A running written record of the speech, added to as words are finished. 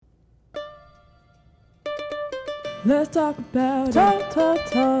Let's talk about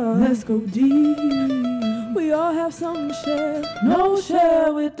talk. Let's go deep. We all have something to share. No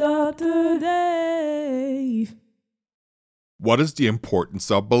share with Dr. Dave. What is the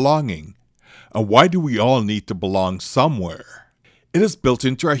importance of belonging? And why do we all need to belong somewhere? It is built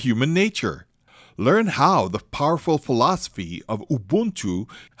into our human nature. Learn how the powerful philosophy of Ubuntu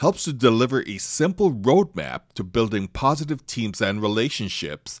helps to deliver a simple roadmap to building positive teams and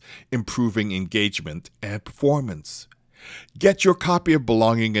relationships, improving engagement and performance. Get your copy of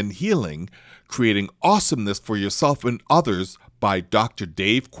Belonging and Healing, Creating Awesomeness for Yourself and Others by Dr.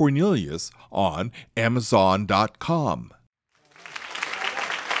 Dave Cornelius on Amazon.com.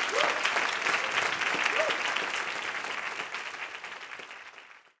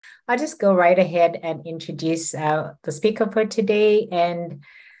 I'll just go right ahead and introduce the speaker for today. And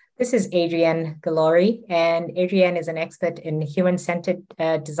this is Adrienne Galori. And Adrienne is an expert in human-centered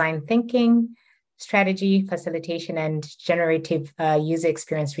design thinking, strategy, facilitation, and generative user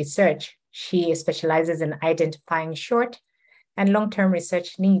experience research. She specializes in identifying short and long-term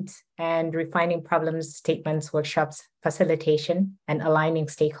research needs and refining problems, statements, workshops, facilitation, and aligning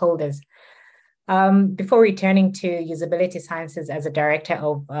stakeholders. Before returning to usability sciences as a director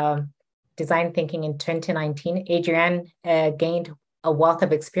of design thinking in 2019, Adrienne gained a wealth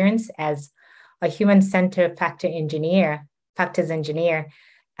of experience as a human-centered factors engineer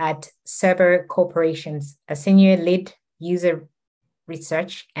at Cerber Corporations, a senior lead user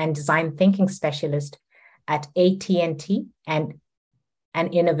research and design thinking specialist at AT&T, and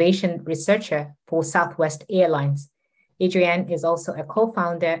an innovation researcher for Southwest Airlines. Adrienne is also a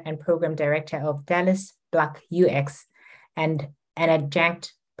co-founder and program director of Dallas Black UX and an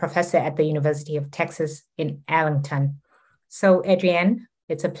adjunct professor at the University of Texas in Arlington. So, Adrienne,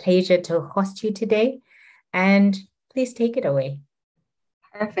 it's a pleasure to host you today, and please take it away.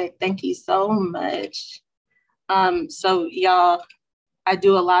 Perfect. Thank you so much. So y'all, I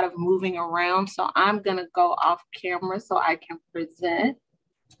do a lot of moving around, so I'm going to go off camera so I can present.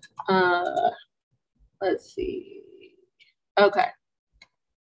 Let's see. Okay.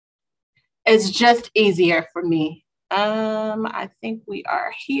 It's just easier for me. I think we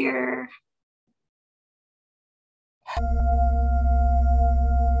are here.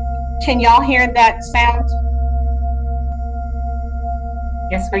 Can y'all hear that sound?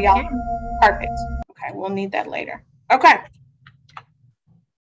 Yes, for y'all. Perfect. Okay, we'll need that later. Okay.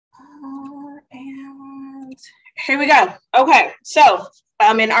 And here we go. Okay, so,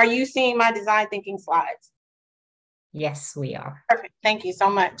 and are you seeing my design thinking slides? Yes, we are. Perfect. Thank you so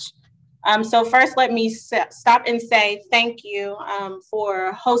much. So first, let me stop and say thank you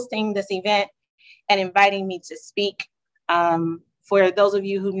for hosting this event and inviting me to speak. For those of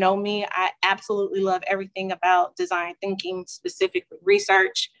you who know me, I absolutely love everything about design thinking, specifically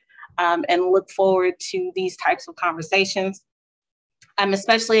research, and look forward to these types of conversations. I'm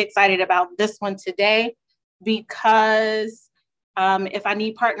especially excited about this one today because if I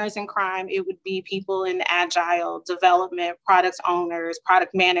need partners in crime, it would be people in agile development, product owners,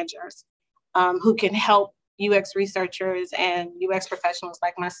 product managers who can help UX researchers and UX professionals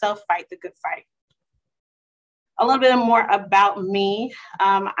like myself fight the good fight. A little bit more about me.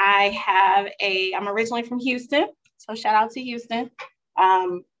 I'm originally from Houston, so shout out to Houston.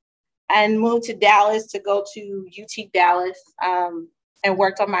 And moved to Dallas to go to UT Dallas and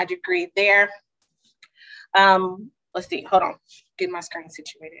worked on my degree there. Let's see, hold on, get my screen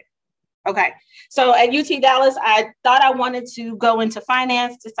situated. Okay, so at UT Dallas, I thought I wanted to go into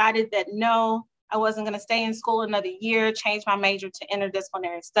finance, decided that no, I wasn't gonna stay in school another year, changed my major to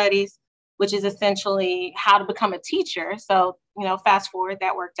interdisciplinary studies, which is essentially how to become a teacher. So, fast forward,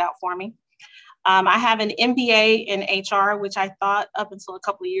 that worked out for me. I have an MBA in HR, which I thought up until a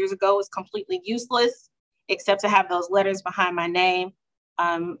couple of years ago was completely useless, except to have those letters behind my name.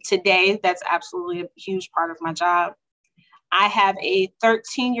 Today, that's absolutely a huge part of my job. I have a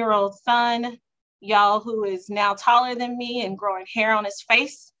 13-year-old son, y'all, who is now taller than me and growing hair on his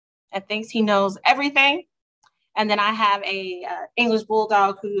face and thinks he knows everything. And then I have a English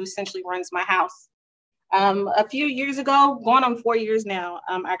bulldog who essentially runs my house. A few years ago, going on 4 years now,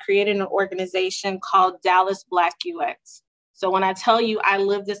 I created an organization called Dallas Black UX. So when I tell you I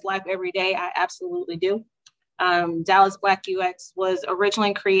live this life every day, I absolutely do. Dallas Black UX was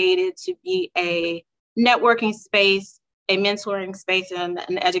originally created to be a networking space, a mentoring space, and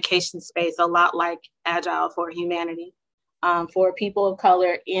an education space, a lot like Agile for Humanity, for people of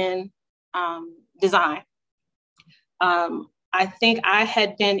color in design. I think I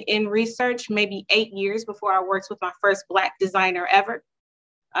had been in research maybe 8 years before I worked with my first Black designer ever.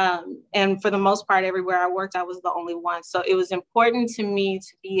 And for the most part, everywhere I worked, I was the only one. So it was important to me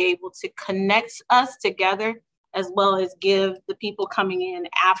to be able to connect us together as well as give the people coming in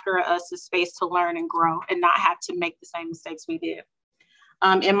after us a space to learn and grow and not have to make the same mistakes we did.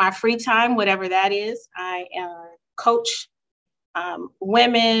 In my free time, whatever that is, I coach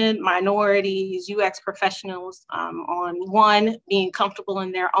women, minorities, UX professionals on one, being comfortable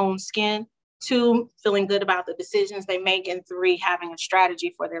in their own skin, two, feeling good about the decisions they make, and three, having a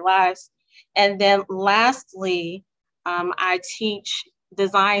strategy for their lives. And then lastly, I teach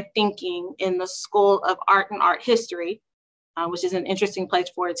design thinking in the School of Art and Art History, which is an interesting place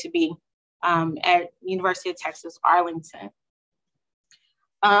for it to be, at University of Texas, Arlington.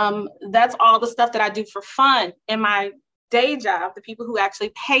 That's all the stuff that I do for fun. In my day job, the people who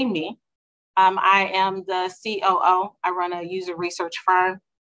actually pay me, I am the COO. I run a user research firm.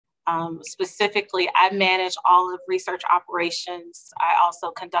 Specifically, I manage all of research operations. I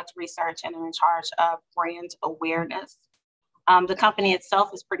also conduct research and am in charge of brand awareness. The company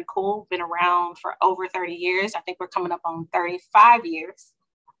itself is pretty cool. Been around for over 30 years. I think we're coming up on 35 years.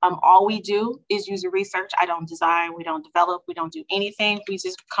 All we do is user research. I don't design, we don't develop, we don't do anything. We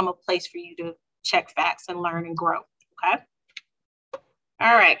just become a place for you to check facts and learn and grow, okay?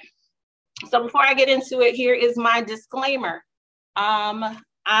 All right, so before I get into it, here is my disclaimer.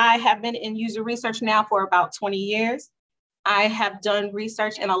 I have been in user research now for about 20 years. I have done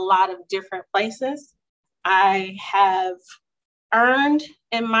research in a lot of different places. I have earned,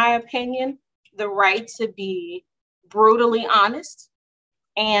 in my opinion, the right to be brutally honest.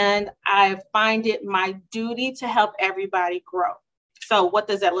 And I find it my duty to help everybody grow. So what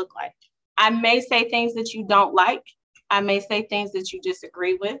does that look like? I may say things that you don't like. I may say things that you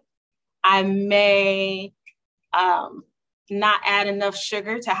disagree with. I may not add enough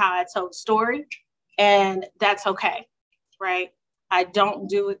sugar to how I tell the story, and that's okay, right? I don't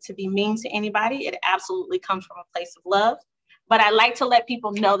do it to be mean to anybody. It absolutely comes from a place of love, but I like to let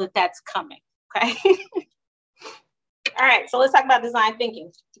people know that that's coming, okay? All right, so let's talk about design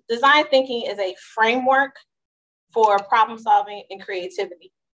thinking. Design thinking is a framework for problem solving and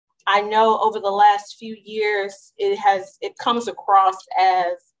creativity. I know over the last few years, it comes across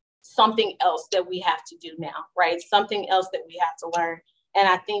as something else that we have to do now, right? Something else that we have to learn. And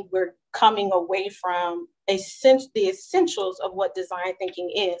I think we're coming away from the essentials of what design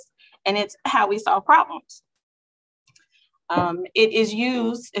thinking is, and it's how we solve problems. It is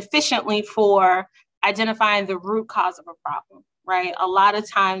used efficiently for identifying the root cause of a problem, right? A lot of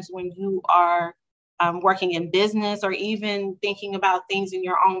times when you are working in business or even thinking about things in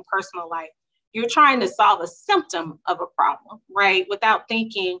your own personal life, you're trying to solve a symptom of a problem, right? Without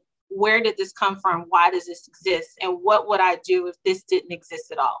thinking, where did this come from? Why does this exist? And what would I do if this didn't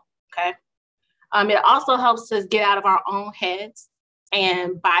exist at all, okay? It also helps us get out of our own heads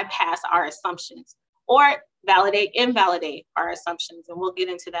and bypass our assumptions, or invalidate our assumptions. And we'll get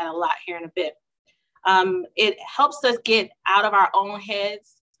into that a lot here in a bit. It helps us get out of our own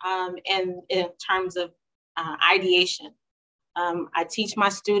heads and in terms of ideation. I teach my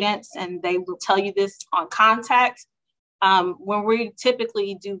students, and they will tell you this on contact. When we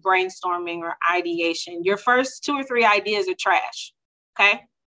typically do brainstorming or ideation, your first 2 or 3 ideas are trash, okay?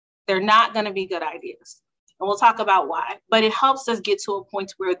 They're not gonna be good ideas. And we'll talk about why, but it helps us get to a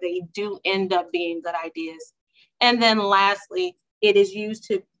point where they do end up being good ideas. And then lastly, it is used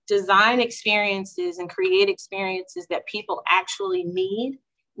to design experiences and create experiences that people actually need,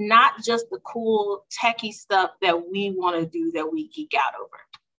 not just the cool techie stuff that we want to do that we geek out over.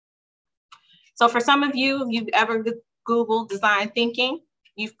 So for some of you, if you've ever Googled design thinking,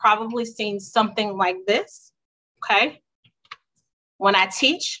 you've probably seen something like this, okay? When I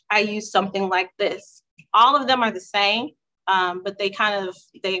teach, I use something like this. All of them are the same, but they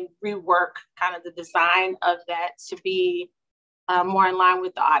rework kind of the design of that to be more in line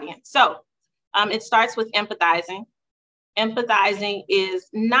with the audience. So it starts with empathizing. Empathizing is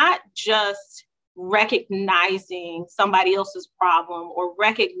not just recognizing somebody else's problem or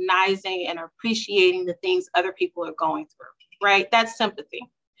recognizing and appreciating the things other people are going through, right? That's sympathy.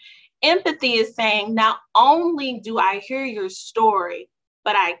 Empathy is saying, not only do I hear your story,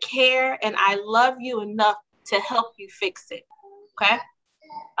 but I care and I love you enough to help you fix it, okay?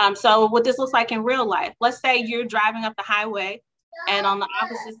 So what this looks like in real life, let's say you're driving up the highway and on the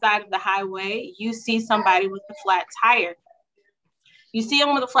opposite side of the highway, you see somebody with a flat tire. You see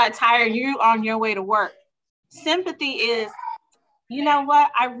them with a flat tire, you're on your way to work. Sympathy is, you know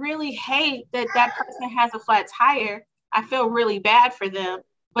what? I really hate that that person has a flat tire. I feel really bad for them,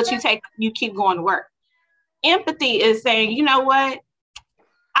 but you keep going to work. Empathy is saying, you know what?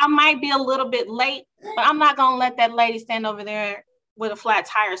 I might be a little bit late, but I'm not going to let that lady stand over there with a flat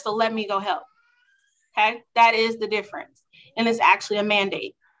tire. So let me go help. Okay. That is the difference. And it's actually a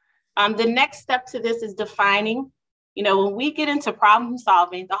mandate. The next step to this is defining. When we get into problem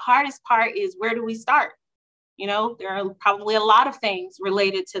solving, the hardest part is, where do we start? There are probably a lot of things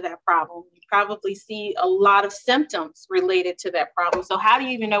related to that problem. You probably see a lot of symptoms related to that problem. So how do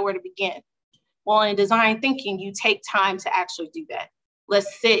you even know where to begin? Well, in design thinking, you take time to actually do that.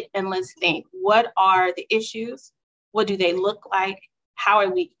 Let's sit and let's think. What are the issues? What do they look like? How are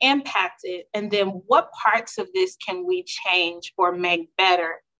we impacted? And then what parts of this can we change or make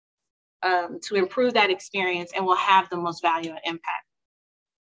better to improve that experience and will have the most value and impact?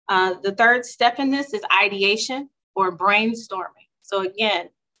 The third step in this is ideation or brainstorming. So again,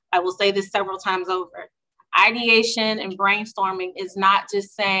 I will say this several times over. Ideation and brainstorming is not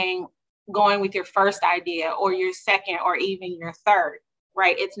just saying going with your first idea or your second or even your third,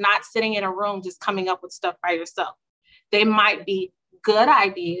 right? It's not sitting in a room just coming up with stuff by yourself. They might be good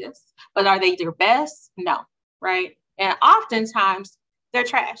ideas, but are they your best? No, right? And oftentimes they're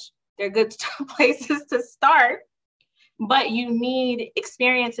trash. They're good places to start, but you need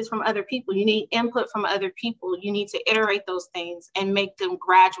experiences from other people. You need input from other people. You need to iterate those things and make them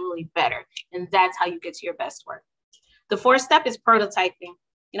gradually better. And that's how you get to your best work. The fourth step is prototyping.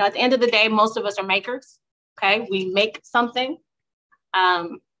 At the end of the day, most of us are makers, okay? We make something,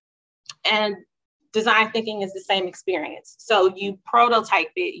 and design thinking is the same experience. So you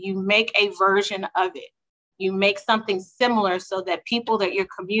prototype it, you make a version of it. You make something similar so that people that you're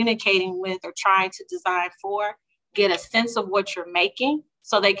communicating with or trying to design for get a sense of what you're making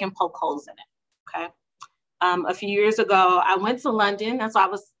so they can poke holes in it, okay? A few years ago, I went to London. That's why I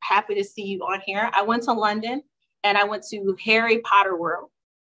was happy to see you on here. I went to London and I went to Harry Potter World.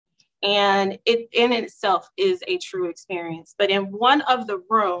 And it in itself is a true experience. But in one of the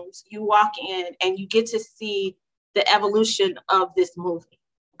rooms, you walk in and you get to see the evolution of this movie,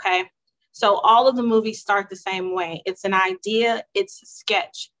 okay? So all of the movies start the same way. It's an idea, it's a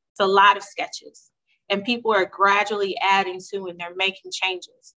sketch. It's a lot of sketches. And people are gradually adding to and they're making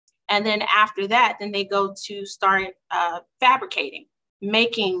changes. And then after that, then they go to start fabricating,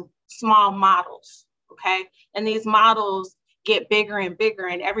 making small models, okay? And these models get bigger and bigger.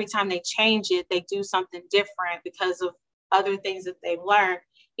 And every time they change it, they do something different because of other things that they've learned.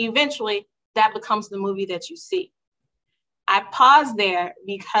 Eventually, that becomes the movie that you see. I pause there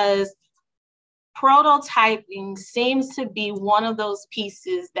because prototyping seems to be one of those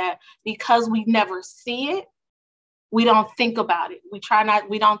pieces that, because we never see it, we don't think about it. We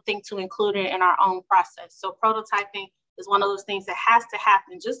don't think to include it in our own process. So prototyping is one of those things that has to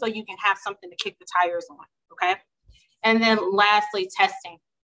happen just so you can have something to kick the tires on, okay? And then lastly, testing.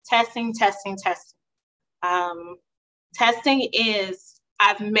 Testing is,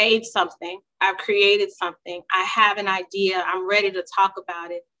 I've made something, I've created something, I have an idea, I'm ready to talk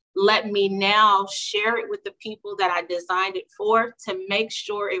about it. Let me now share it with the people that I designed it for to make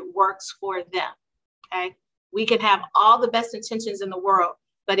sure it works for them, okay? We can have all the best intentions in the world,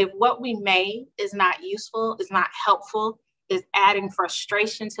 but if what we made is not useful, is not helpful, is adding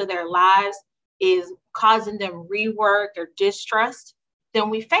frustration to their lives, is causing them rework or distrust, then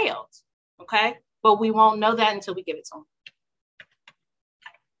we failed, okay? But we won't know that until we give it to them.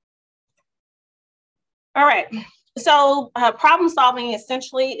 All right, so problem solving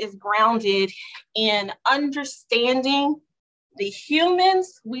essentially is grounded in understanding the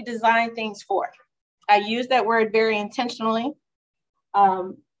humans we design things for. I use that word very intentionally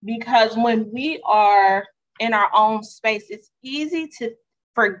because when we are in our own space, it's easy to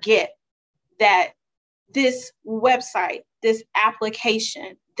forget that this website, this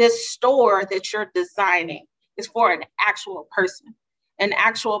application, this store that you're designing is for an actual person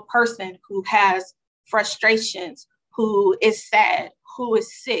who has frustrations, who is sad, who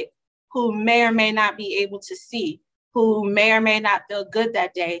is sick, who may or may not be able to see, who may or may not feel good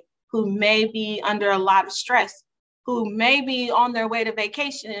that day, who may be under a lot of stress, who may be on their way to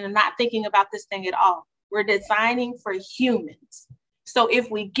vacation and not thinking about this thing at all. We're designing for humans. So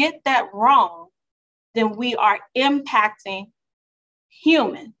if we get that wrong, then we are impacting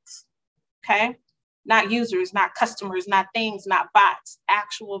humans, okay? Not users, not customers, not things, not bots,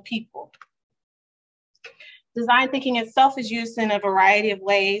 actual people. Design thinking itself is used in a variety of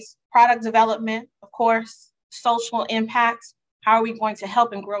ways. Product development, of course, social impacts. How are we going to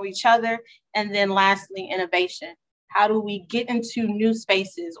help and grow each other? And then lastly, innovation. How do we get into new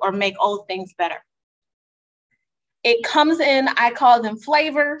spaces or make old things better? It comes in, I call them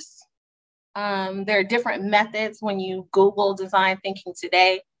flavors. There are different methods when you Google design thinking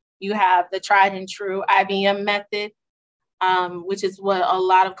today. You have the tried and true IBM method, which is what a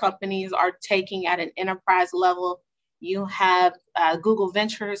lot of companies are taking at an enterprise level. You have Google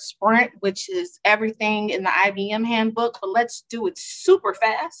Ventures Sprint, which is everything in the IBM handbook, but let's do it super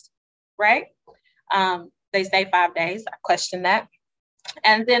fast. right? They say 5 days. I question that.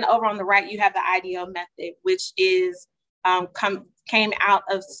 And then over on the right, you have the IDEO method, which is came out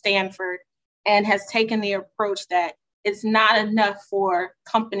of Stanford and has taken the approach that it's not enough for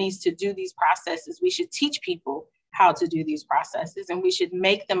companies to do these processes. We should teach people how to do these processes, and we should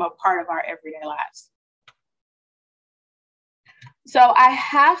make them a part of our everyday lives. So I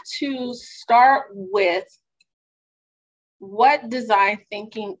have to start with what design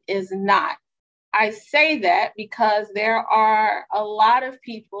thinking is not. I say that because there are a lot of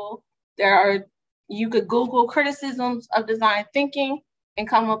people, you could Google criticisms of design thinking and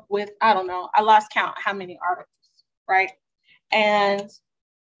come up with, I don't know, I lost count how many articles, right? And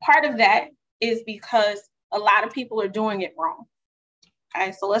part of that is because a lot of people are doing it wrong.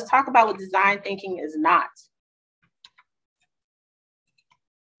 Okay, so let's talk about what design thinking is not.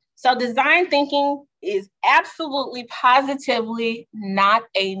 So design thinking is absolutely, positively not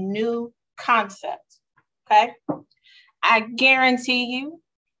a new concept, okay? I guarantee you,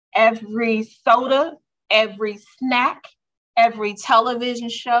 every soda, every snack, every television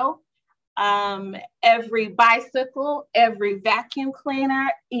show, every bicycle, every vacuum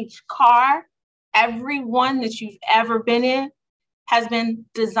cleaner, each car, every one that you've ever been in has been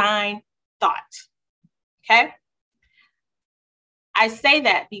design thought, okay? I say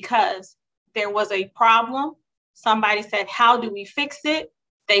that because there was a problem. Somebody said, how do we fix it?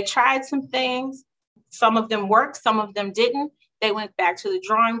 They tried some things. Some of them worked, some of them didn't. They went back to the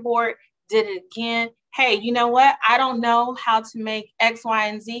drawing board, did it again. Hey, you know what? I don't know how to make X, Y,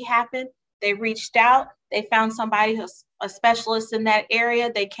 and Z happen. They reached out. They found somebody who's a specialist in that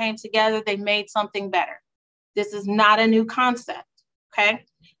area. They came together. They made something better. This is not a new concept, okay?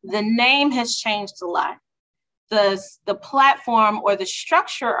 The name has changed a lot. The platform or the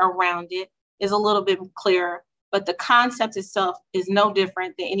structure around it is a little bit clearer, but the concept itself is no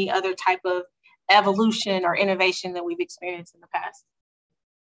different than any other type of evolution or innovation that we've experienced in the past.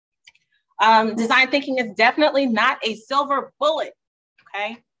 Design thinking is definitely not a silver bullet,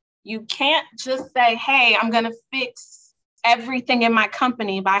 okay? You can't just say, hey, I'm gonna fix everything in my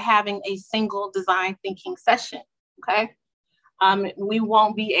company by having a single design thinking session, okay? We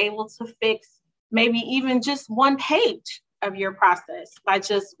won't be able to fix maybe even just one page of your process by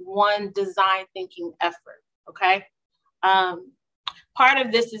just one design thinking effort, okay? Part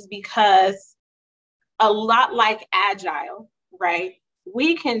of this is because a lot like Agile, right?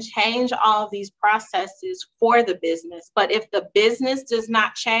 We can change all of these processes for the business, but if the business does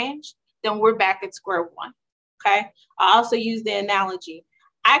not change, then we're back at square one, okay? I also use the analogy.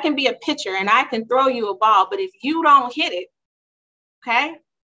 I can be a pitcher and I can throw you a ball, but if you don't hit it, okay,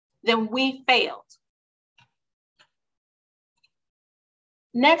 then we failed.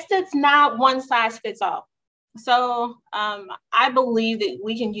 Next, it's not one size fits all. So I believe that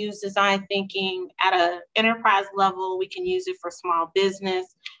we can use design thinking at an enterprise level. We can use it for small business.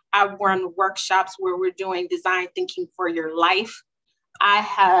 I run workshops where we're doing design thinking for your life.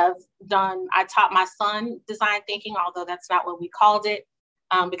 I taught my son design thinking, although that's not what we called it,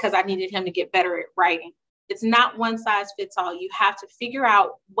 because I needed him to get better at writing. It's not one size fits all. You have to figure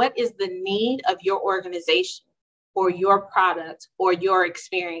out what is the need of your organization or your product or your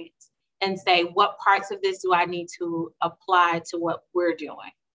experience and say, what parts of this do I need to apply to what we're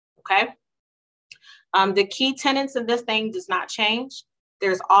doing, okay? The key tenets of this thing does not change.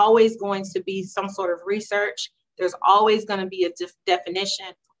 There's always going to be some sort of research. There's always going to be a definition.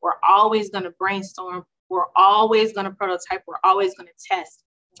 We're always going to brainstorm. We're always going to prototype. We're always going to test.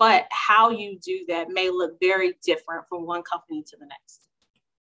 But how you do that may look very different from one company to the next.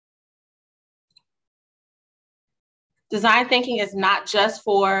 Design thinking is not just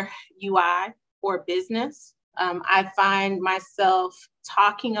for UI or business. I find myself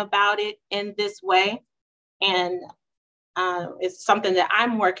talking about it in this way, and it's something that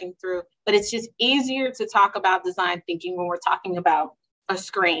I'm working through, but it's just easier to talk about design thinking when we're talking about a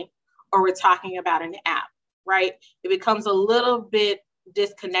screen or we're talking about an app, right? It becomes a little bit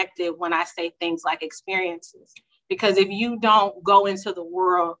disconnected when I say things like experiences, because if you don't go into the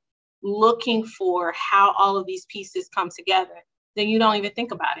world looking for how all of these pieces come together, then you don't even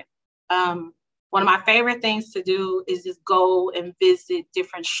think about it. One of my favorite things to do is just go and visit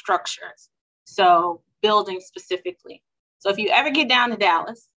different structures. So buildings specifically. So if you ever get down to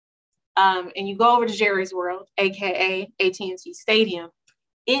Dallas and you go over to Jerry's World, AKA AT&T Stadium,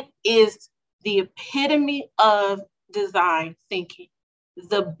 it is the epitome of design thinking.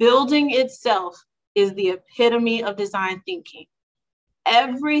 The building itself is the epitome of design thinking.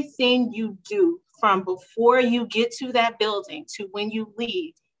 Everything you do from before you get to that building to when you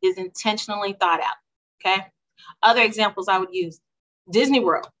leave is intentionally thought out, okay? Other examples I would use, Disney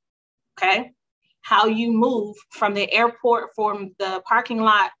World. okay? How you move from the airport, from the parking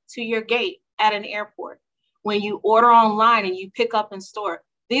lot to your gate at an airport. When you order online and you pick up in store,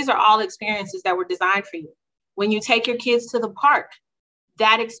 these are all experiences that were designed for you. When you take your kids to the park,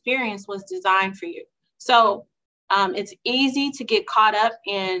 that experience was designed for you. So it's easy to get caught up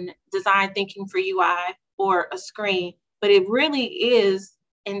in design thinking for UI or a screen, but it really is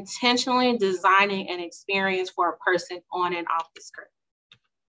intentionally designing an experience for a person on and off the screen.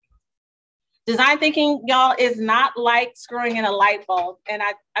 Design thinking, y'all, is not like screwing in a light bulb. And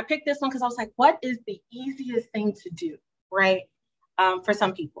I picked this one because I was like, what is the easiest thing to do, right? For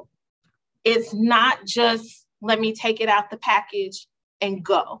some people. It's not just, let me take it out the package and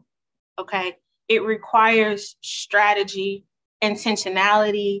go, okay? It requires strategy,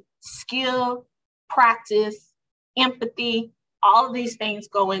 intentionality, skill, practice, empathy. All of these things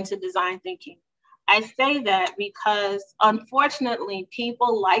go into design thinking. I say that because, unfortunately,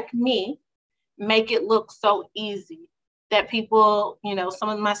 people like me make it look so easy that people, you know, some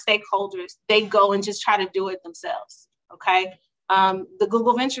of my stakeholders, they go and just try to do it themselves, okay? The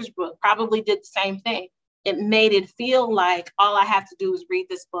Google Ventures book probably did the same thing. It made it feel like all I have to do is read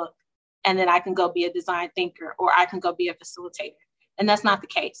this book and then I can go be a design thinker or I can go be a facilitator. And that's not the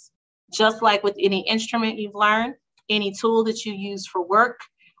case. Just like with any instrument you've learned, any tool that you use for work,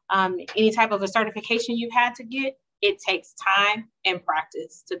 any type of a certification you've had to get, it takes time and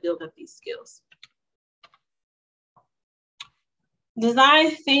practice to build up these skills.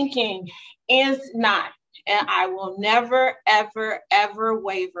 Design thinking is not, and I will never, ever, ever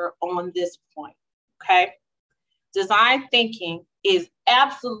waver on this point, okay? Design thinking is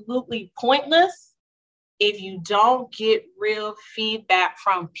absolutely pointless if you don't get real feedback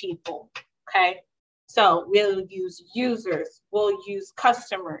from people, okay? So we'll use users, we'll use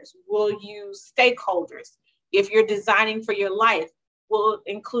customers, we'll use stakeholders. If you're designing for your life, we'll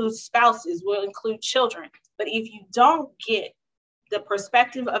include spouses, we'll include children. But if you don't get the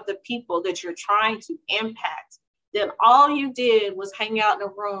perspective of the people that you're trying to impact, then all you did was hang out in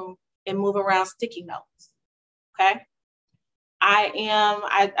a room and move around sticky notes, okay?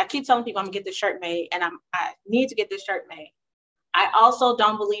 I keep telling people I'm gonna get this shirt made and I need to get this shirt made. I also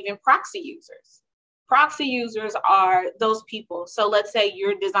don't believe in proxy users. Proxy users are those people. So let's say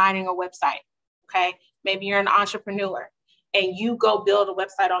you're designing a website, okay? Maybe you're an entrepreneur and you go build a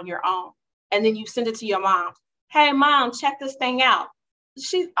website on your own and then you send it to your mom. Hey, mom, check this thing out.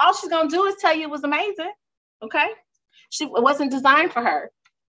 All she's going to do is tell you it was amazing, okay? It wasn't designed for her.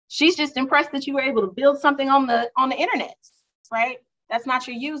 She's just impressed that you were able to build something on the internet, right? That's not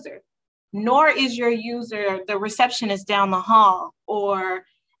your user. Nor is your user the receptionist down the hall or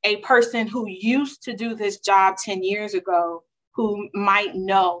a person who used to do this job 10 years ago who might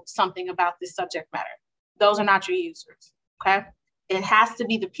know something about this subject matter. Those are not your users, okay? It has to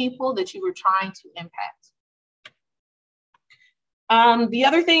be the people that you were trying to impact. The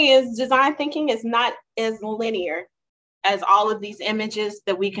other thing is design thinking is not as linear as all of these images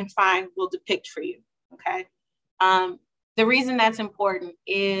that we can find will depict for you, okay? The reason that's important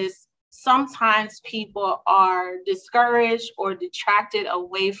is sometimes people are discouraged or detracted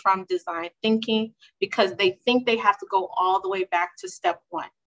away from design thinking because they think they have to go all the way back to step one,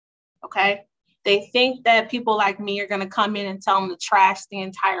 okay? They think that people like me are gonna come in and tell them to trash the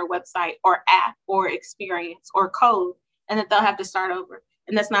entire website or app or experience or code and that they'll have to start over.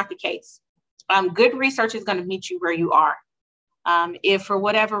 And that's not the case. Good research is gonna meet you where you are. If for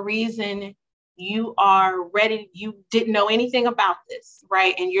whatever reason you are ready, you didn't know anything about this,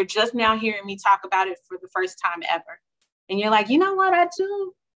 right? And you're just now hearing me talk about it for the first time ever. And you're like, you know what,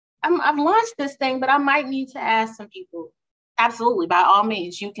 I've launched this thing, but I might need to ask some people. Absolutely, by all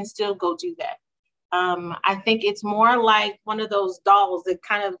means, you can still go do that. I think it's more like one of those dolls that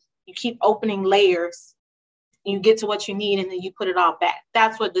kind of, you keep opening layers, you get to what you need and then you put it all back.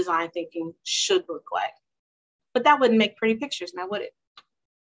 That's what design thinking should look like. But that wouldn't make pretty pictures now, would it?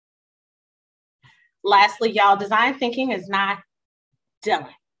 Lastly, y'all, design thinking is not done.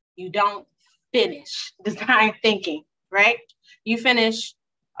 You don't finish design thinking, right? You finish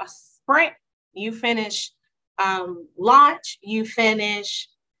a sprint, you finish launch, you finish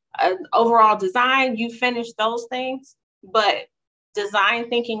overall design, you finish those things, but design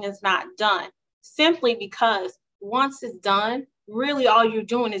thinking is not done simply because once it's done, really all you're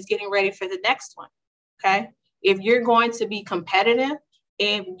doing is getting ready for the next one, okay? If you're going to be competitive,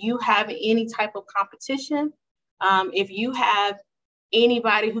 if you have any type of competition, if you have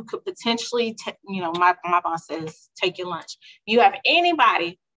anybody who could potentially, my boss says, take your lunch. If you have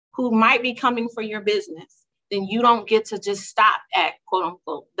anybody who might be coming for your business, then you don't get to just stop at quote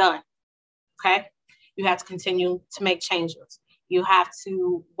unquote done, okay? You have to continue to make changes. You have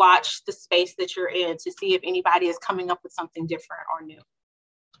to watch the space that you're in to see if anybody is coming up with something different or new.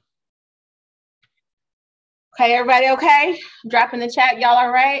 Okay, everybody okay? Drop in the chat. Y'all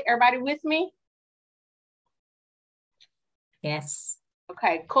all right? Everybody with me? Yes.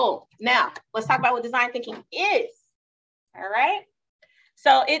 Okay, cool. Now, let's talk about what design thinking is. All right?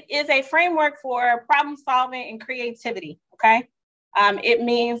 So it is a framework for problem solving and creativity, okay? It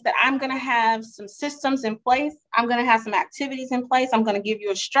means that I'm going to have some systems in place. I'm going to have some activities in place. I'm going to give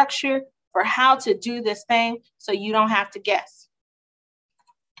you a structure for how to do this thing so you don't have to guess.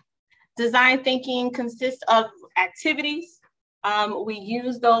 Design thinking consists of activities. We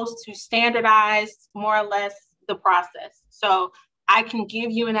use those to standardize more or less the process. So I can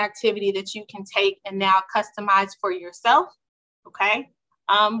give you an activity that you can take and now customize for yourself, okay?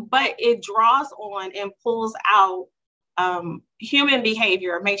 But it draws on and pulls out human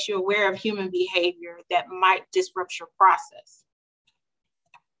behavior, makes you aware of human behavior that might disrupt your process.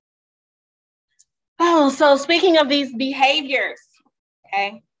 Oh, so speaking of these behaviors,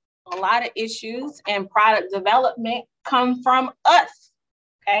 okay, a lot of issues and product development come from us,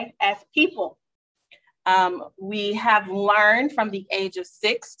 okay, as people. We have learned from the age of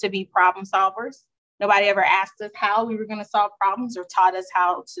 6 to be problem solvers. Nobody ever asked us how we were going to solve problems or taught us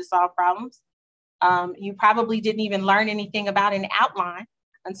how to solve problems. You probably didn't even learn anything about an outline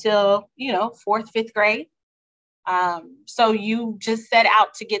until, 4th, 5th grade. So you just set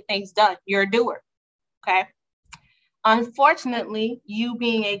out to get things done. You're a doer, okay? Unfortunately, you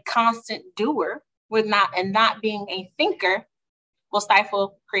being a constant doer not being a thinker will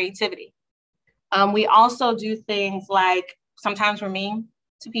stifle creativity. We also do things like sometimes we're mean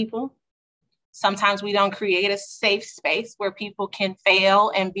to people. Sometimes we don't create a safe space where people can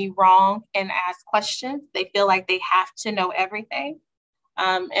fail and be wrong and ask questions. They feel like they have to know everything.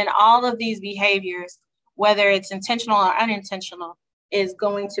 And all of these behaviors, whether it's intentional or unintentional, is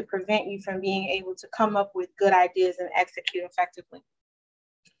going to prevent you from being able to come up with good ideas and execute effectively.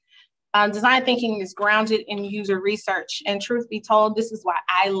 Design thinking is grounded in user research. And truth be told, this is why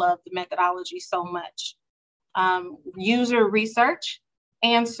I love the methodology so much. User research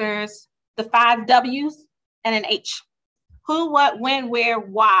answers the 5 W's and an H. Who, what, when, where,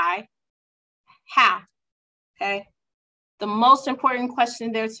 why, how, okay? The most important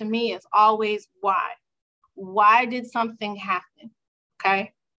question there to me is always why. Why did something happen,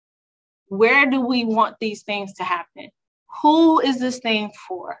 okay? Where do we want these things to happen? Who is this thing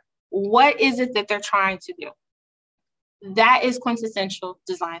for? What is it that they're trying to do? That is quintessential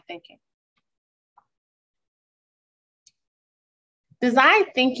design thinking. Design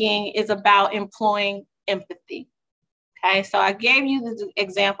thinking is about employing empathy. Okay, so I gave you the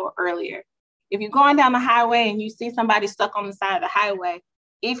example earlier. If you're going down the highway and you see somebody stuck on the side of the highway,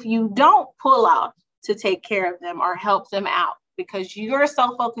 if you don't pull out to take care of them or help them out because you're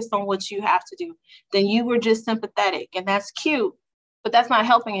so focused on what you have to do, then you were just sympathetic, and that's cute, but that's not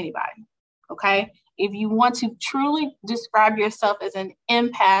helping anybody. Okay, if you want to truly describe yourself as an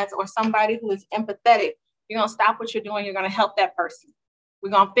empath or somebody who is empathetic, you're going to stop what you're doing. You're going to help that person.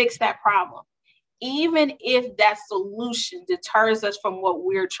 We're going to fix that problem, even if that solution deters us from what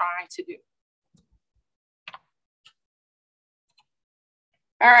we're trying to do.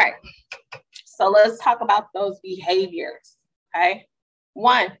 All right. So let's talk about those behaviors. Okay.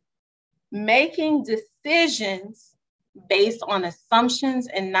 1, making decisions based on assumptions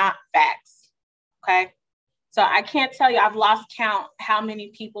and not facts. Okay. So I can't tell you, I've lost count how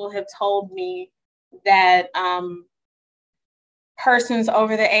many people have told me that persons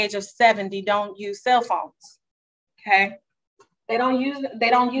over the age of 70 don't use cell phones. Okay. They don't use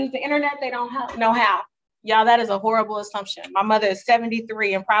the internet. They don't know how. Y'all, that is a horrible assumption. My mother is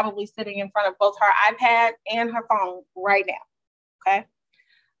 73 and probably sitting in front of both her iPad and her phone right now. Okay.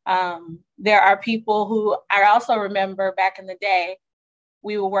 There are people who I also remember back in the day,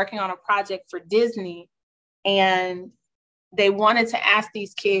 we were working on a project for Disney, and they wanted to ask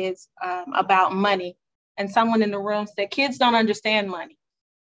these kids about money. And someone in the room said, kids don't understand money.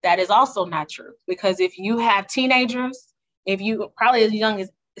 That is also not true, because if you have teenagers, if you probably as young as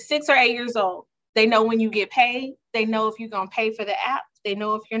 6 or 8 years old, they know when you get paid. They know if you're going to pay for the app. They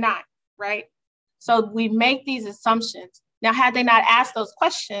know if you're not, right? So we make these assumptions. Now, had they not asked those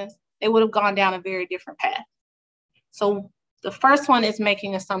questions, they would have gone down a very different path. So the first one is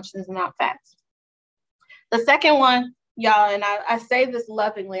making assumptions, not facts. The second one, y'all, and I say this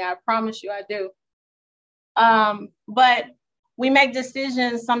lovingly, I promise you I do. But we make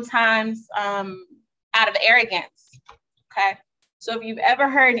decisions sometimes out of arrogance, okay? So if you've ever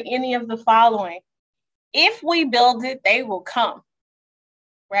heard any of the following, if we build it, they will come,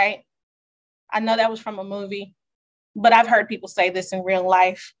 right? I know that was from a movie. but I've heard people say this in real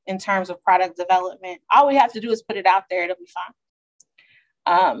life in terms of product development. All we have to do is put it out there. It'll be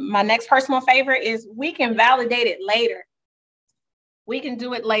fine. My next personal favorite is we can validate it later. We can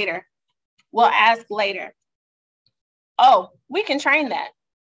do it later. We'll ask later. Oh, we can train that.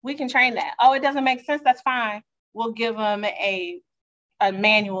 We can train that. Oh, it doesn't make sense. That's fine. We'll give them a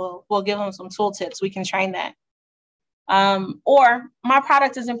manual. We'll give them some tooltips. We can train that. Or my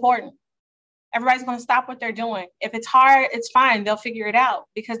product is important. Everybody's going to stop what they're doing. If it's hard, it's fine. They'll figure it out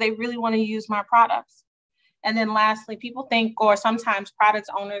because they really want to use my products. And then lastly, people think, or sometimes product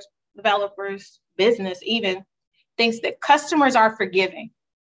owners, developers, business even, thinks that customers are forgiving.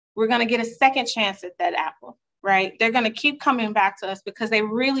 We're going to get a second chance at that apple, right? They're going to keep coming back to us because they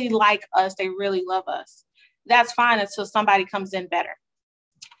really like us. They really love us. That's fine until somebody comes in better.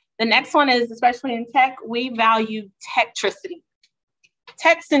 The next one is, especially in tech, we value techtricity,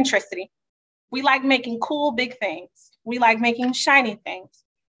 tech centricity. We like making cool, big things. We like making shiny things.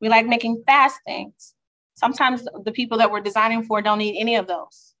 We like making fast things. Sometimes the people that we're designing for don't need any of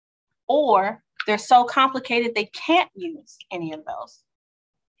those, or they're so complicated they can't use any of those.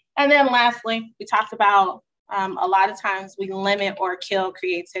 And then lastly, we talked about a lot of times we limit or kill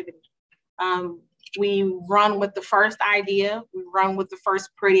creativity. We run with the first idea. We run with the first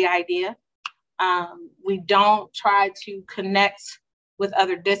pretty idea. We don't try to connect with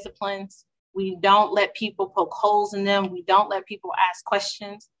other disciplines. We don't let people poke holes in them. We don't let people ask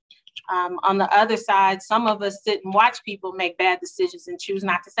questions. On the other side, some of us sit and watch people make bad decisions and choose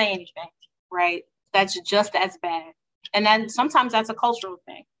not to say anything, right? That's just as bad. And then sometimes that's a cultural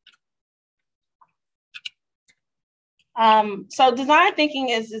thing. So design thinking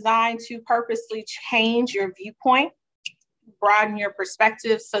is designed to purposely change your viewpoint, broaden your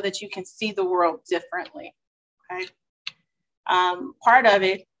perspective so that you can see the world differently, okay? Part of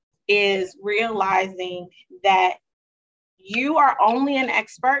it is realizing that you are only an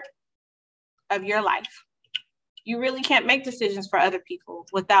expert of your life. You really can't make decisions for other people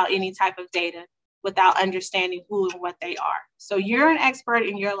without any type of data, without understanding who and what they are. So you're an expert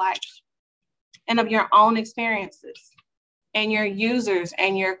in your life and of your own experiences, and your users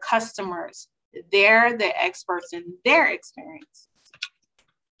and your customers, they're the experts in their experience.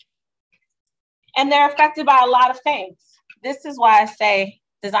 And they're affected by a lot of things. This is why I say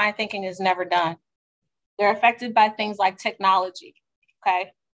design thinking is never done. They're affected by things like technology,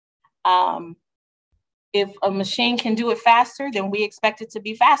 okay? If a machine can do it faster, then we expect it to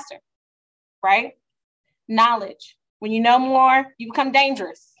be faster, right? Knowledge. When you know more, you become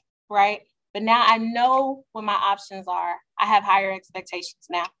dangerous, right? But now I know what my options are. I have higher expectations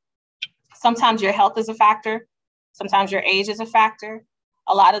now. Sometimes your health is a factor. Sometimes your age is a factor.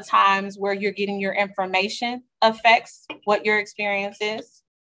 A lot of times where you're getting your information affects what your experience is.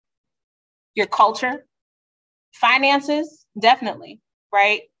 Your culture, finances, definitely,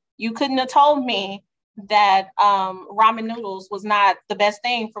 right? You couldn't have told me that ramen noodles was not the best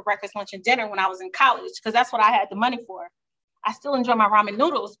thing for breakfast, lunch, and dinner when I was in college, because that's what I had the money for. I still enjoy my ramen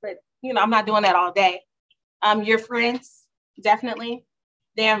noodles, but I'm not doing that all day. Your friends, definitely.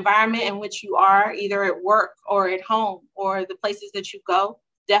 The environment in which you are, either at work or at home, or the places that you go,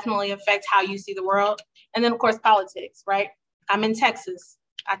 definitely affect how you see the world. And then, of course, politics, right? I'm in Texas.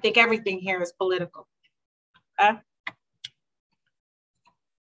 I think everything here is political. Okay?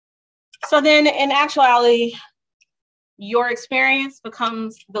 So then, in actuality, your experience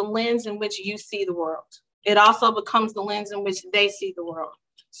becomes the lens in which you see the world. It also becomes the lens in which they see the world.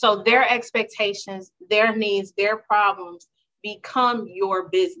 So their expectations, their needs, their problems become your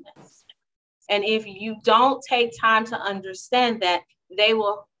business. And if you don't take time to understand that, they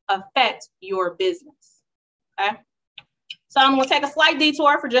will affect your business, okay? So I'm gonna take a slight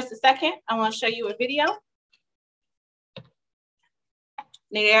detour for just a second. I wanna show you a video.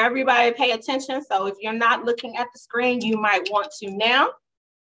 Need everybody to pay attention. So if you're not looking at the screen, you might want to now.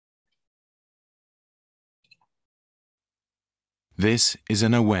 This is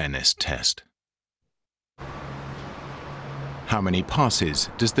an awareness test. How many passes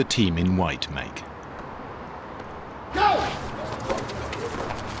does the team in white make? Go!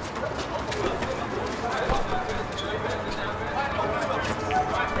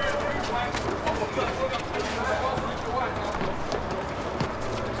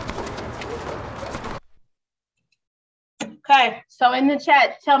 Okay, so in the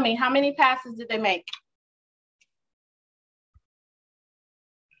chat, tell me, how many passes did they make?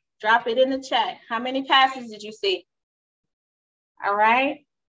 Drop it in the chat. How many passes did you see? All right.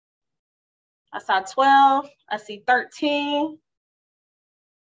 I saw 12. I see 13.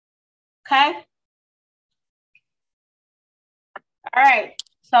 Okay. All right.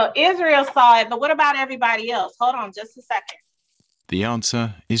 So Israel saw it, but what about everybody else? Hold on just a second. The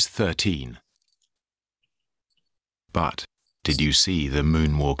answer is 13. But did you see the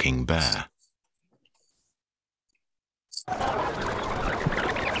moonwalking bear?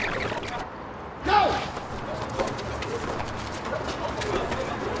 Go!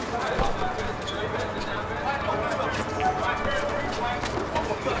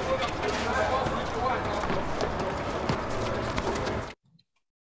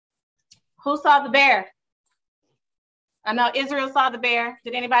 Who saw the bear? I know Israel saw the bear.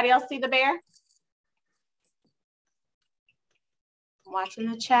 Did anybody else see the bear? I'm watching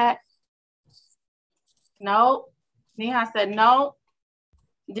the chat. No. Neha said no.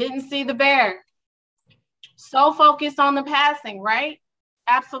 Didn't see the bear. So focused on the passing, right?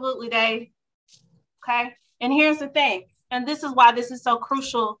 Absolutely, Dave. Okay. And here's the thing. And this is why this is so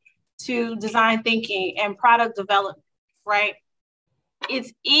crucial to design thinking and product development, right?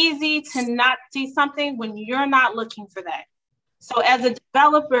 It's easy to not see something when you're not looking for that. So as a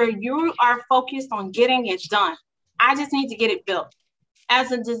developer, you are focused on getting it done. I just need to get it built.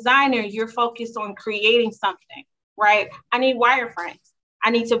 As a designer, you're focused on creating something, right? I need wireframes. I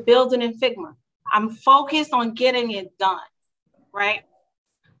need to build it in Figma. I'm focused on getting it done, right?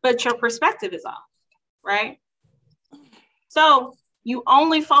 But your perspective is off, right? So you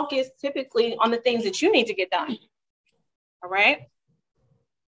only focus typically on the things that you need to get done, all right?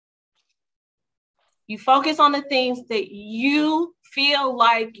 You focus on the things that you feel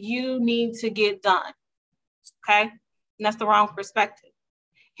like you need to get done, okay? And that's the wrong perspective.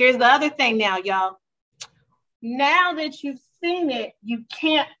 Here's the other thing now, y'all. Now that you've seen it, you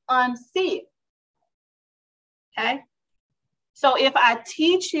can't unsee it, okay? So if I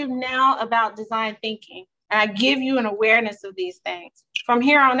teach you now about design thinking, and I give you an awareness of these things, from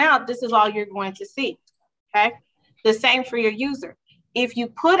here on out, this is all you're going to see, okay? The same for your user. If you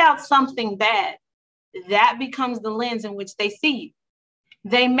put out something bad, that becomes the lens in which they see you.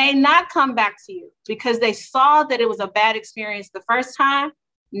 They may not come back to you because they saw that it was a bad experience the first time.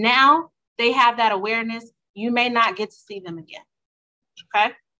 Now they have that awareness. You may not get to see them again,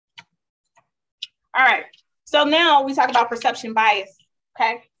 okay? All right, so now we talk about perception bias,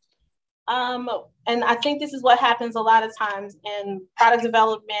 okay? And I think this is what happens a lot of times in product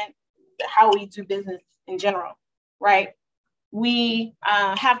development, how we do business in general, right? We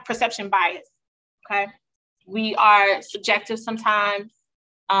have perception bias, okay? We are subjective sometimes.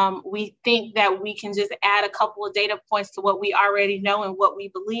 We think that we can just add a couple of data points to what we already know and what we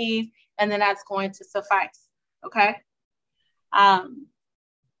believe, and then that's going to suffice, okay? And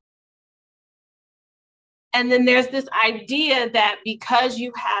then there's this idea that because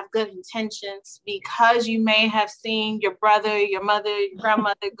you have good intentions, because you may have seen your brother, your mother, your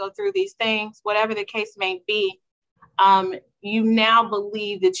grandmother go through these things, whatever the case may be, you now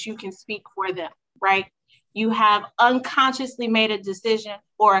believe that you can speak for them, right? You have unconsciously made a decision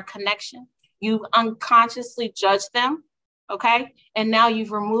or a connection. You unconsciously judged them, okay? And now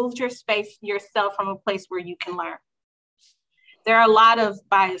you've removed yourself from a place where you can learn. There are a lot of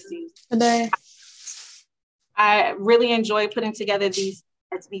biases. I really enjoy putting together these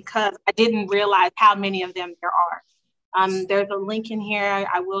because I didn't realize how many of them there are. There's a link in here.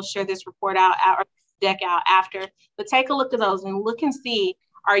 I will share this report out or deck out after, but take a look at those and look and see,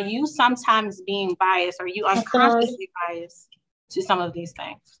 are you sometimes being biased? Are you unconsciously biased to some of these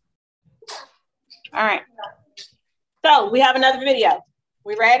things? All right. So we have another video.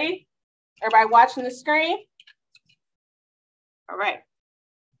 We ready? Everybody watching the screen? All right.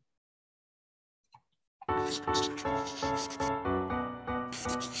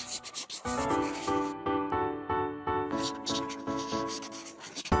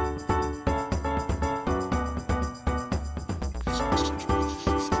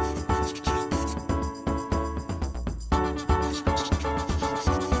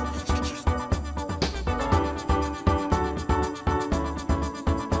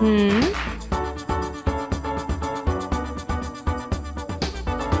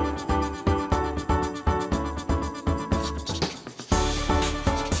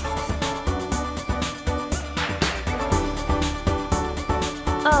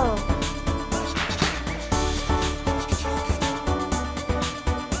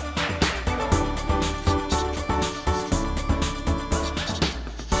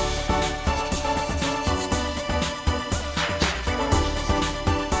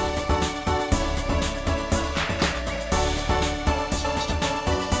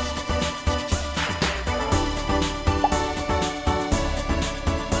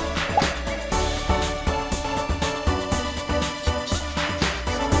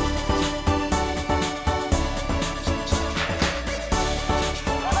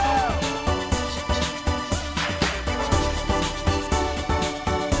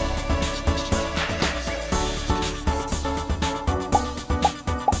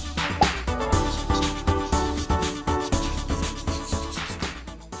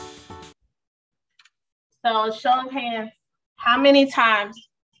 So show of hands, how many times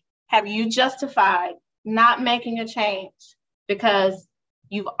have you justified not making a change because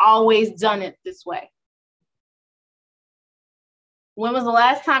you've always done it this way? When was the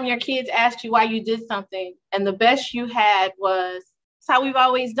last time your kids asked you why you did something and the best you had was, it's how we've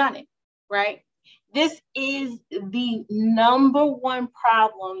always done it, right? This is the number one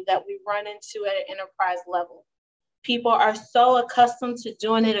problem that we run into at an enterprise level. People are so accustomed to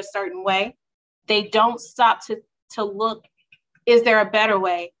doing it a certain way. They don't stop to look, is there a better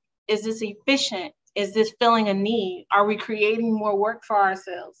way? Is this efficient? Is this filling a need? Are we creating more work for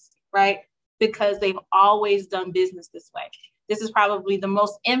ourselves, right? Because they've always done business this way. This is probably the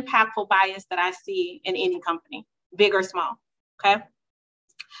most impactful bias that I see in any company, big or small, okay?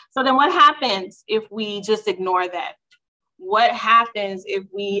 So then what happens if we just ignore that? What happens if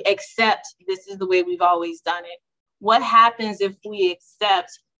we accept this is the way we've always done it? What happens if we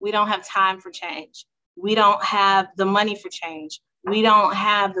accept we don't have time for change? We don't have the money for change. We don't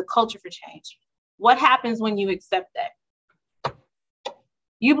have the culture for change. What happens when you accept that?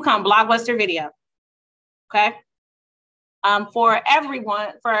 You become Blockbuster Video, okay? For everyone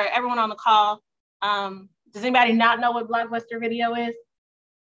on the call, does anybody not know what Blockbuster Video is?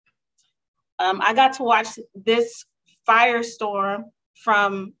 I got to watch this firestorm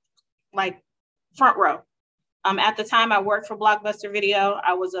from like front row. At the time I worked for Blockbuster Video.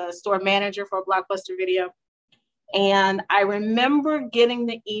 I was a store manager for Blockbuster Video. And I remember getting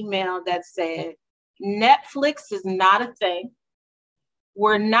the email that said, Netflix is not a thing.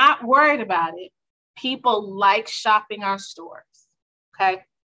 We're not worried about it. People like shopping our stores, okay?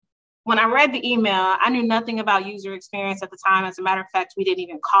 When I read the email, I knew nothing about user experience at the time. As a matter of fact, we didn't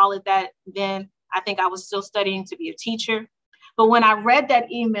even call it that then. I think I was still studying to be a teacher. But when I read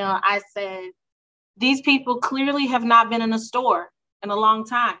that email, I said, these people clearly have not been in a store in a long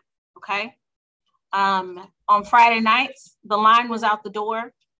time, okay? On Friday nights, the line was out the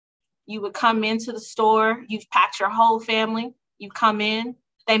door. You would come into the store. You've packed your whole family. You come in.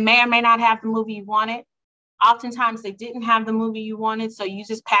 They may or may not have the movie you wanted. Oftentimes they didn't have the movie you wanted, so you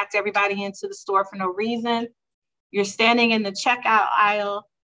just packed everybody into the store for no reason. You're standing in the checkout aisle.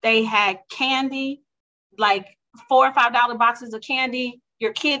 They had candy, like $4 or $5 boxes of candy.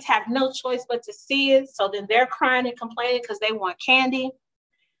 Your kids have no choice but to see it, so then they're crying and complaining because they want candy.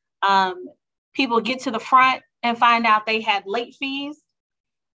 People get to the front and find out they had late fees.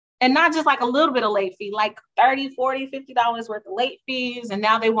 And not just like a little bit of late fee, like $30, $40, $50 worth of late fees. And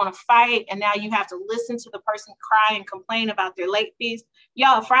now they want to fight. And now you have to listen to the person cry and complain about their late fees.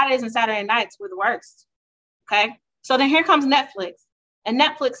 Y'all, Fridays and Saturday nights were the worst. Okay. So then here comes Netflix. And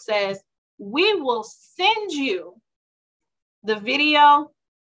Netflix says, we will send you the video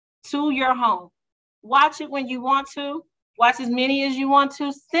to your home. Watch it when you want to. Watch as many as you want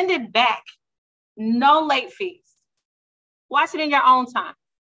to. Send it back. No late fees. Watch it in your own time.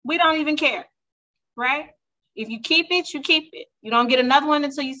 We don't even care, right? If you keep it, you keep it. You don't get another one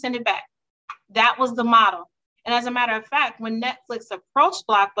until you send it back. That was the model. And as a matter of fact, when Netflix approached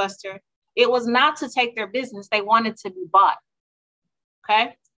Blockbuster, it was not to take their business. They wanted to be bought,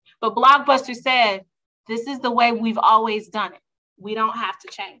 okay? But Blockbuster said, this is the way we've always done it. We don't have to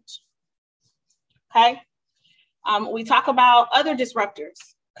change, okay? We talk about other disruptors,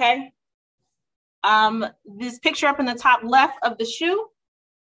 okay? This picture up in the top left of the shoe,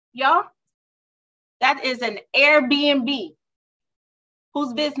 y'all, that is an Airbnb.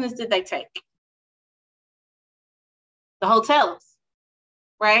 Whose business did they take? The hotels,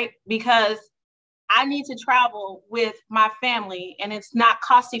 right? Because I need to travel with my family and it's not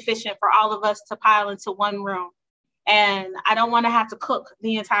cost efficient for all of us to pile into one room. And I don't want to have to cook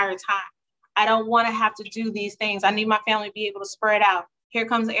the entire time. I don't want to have to do these things. I need my family to be able to spread out. Here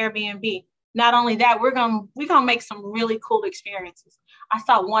comes Airbnb. Not only that, we're gonna make some really cool experiences. I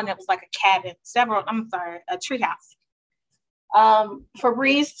saw one that was like a cabin, a treehouse.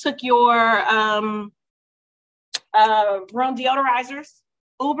 Febreze took your room deodorizers.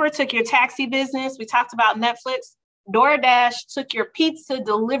 Uber took your taxi business. We talked about Netflix. DoorDash took your pizza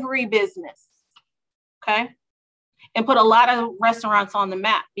delivery business, okay? And put a lot of restaurants on the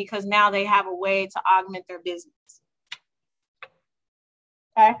map because now they have a way to augment their business,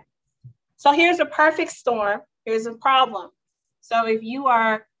 okay? So here's a perfect storm. Here's a problem. So if you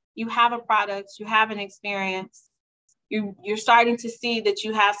have a product, you have an experience, you're starting to see that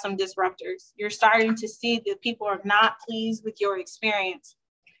you have some disruptors. You're starting to see that people are not pleased with your experience.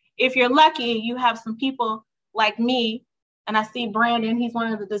 If you're lucky, you have some people like me, and I see Brandon, he's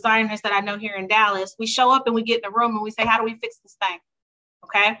one of the designers that I know here in Dallas. We show up and we get in a room and we say, how do we fix this thing?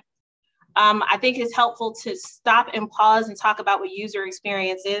 Okay. I think it's helpful to stop and pause and talk about what user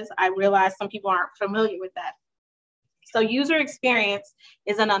experience is. I realize some people aren't familiar with that. So user experience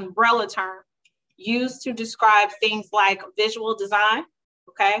is an umbrella term used to describe things like visual design,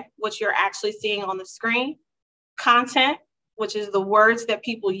 okay, which you're actually seeing on the screen, content, which is the words that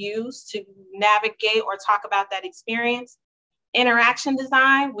people use to navigate or talk about that experience, interaction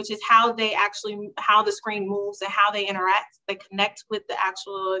design, which is how the screen moves and how they interact, they connect with the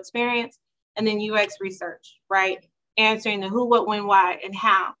actual experience, and then UX research, right? Answering the who, what, when, why, and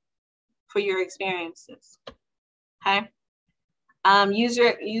how for your experiences, okay?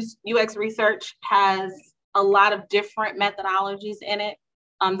 UX research has a lot of different methodologies in it.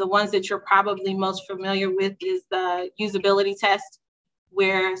 The ones that you're probably most familiar with is the usability test,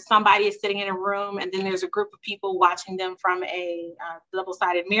 where somebody is sitting in a room and then there's a group of people watching them from a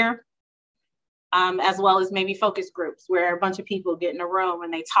double-sided mirror, as well as maybe focus groups where a bunch of people get in a room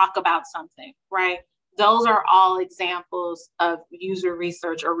and they talk about something, right? Those are all examples of user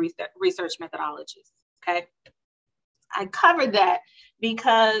research or research methodologies, okay? I covered that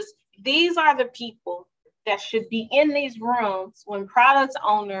because these are the people that should be in these rooms when product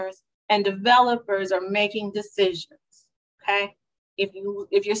owners and developers are making decisions, okay?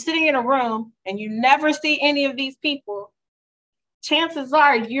 If you're sitting in a room and you never see any of these people, chances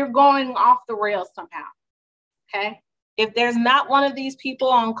are you're going off the rails somehow, okay? If there's not one of these people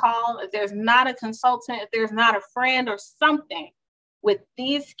on call, if there's not a consultant, if there's not a friend or something with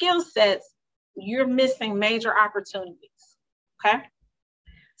these skill sets, you're missing major opportunities, okay?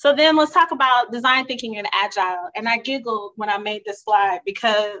 So then let's talk about design thinking and agile. And I giggled when I made this slide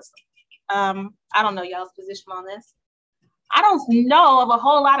because I don't know y'all's position on this. I don't know of a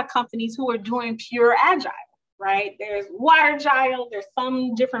whole lot of companies who are doing pure agile, right? There's Watergile, there's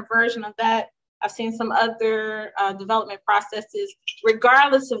some different version of that. I've seen some other development processes.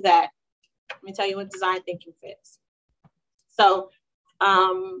 Regardless of that, let me tell you what design thinking fits. So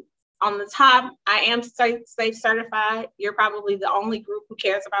on the top, I am SAFe certified. You're probably the only group who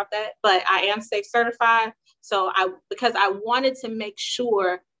cares about that, but I am SAFe certified. So because I wanted to make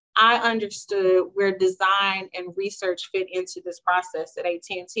sure I understood where design and research fit into this process at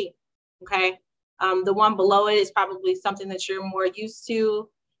AT&T, okay? The one below it is probably something that you're more used to.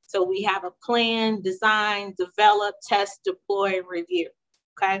 So we have a plan, design, develop, test, deploy, and review,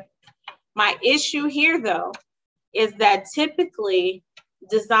 okay? My issue here, though, is that typically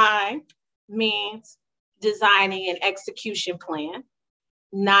design means designing an execution plan,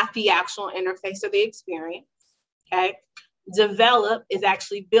 not the actual interface or the experience, okay? Develop is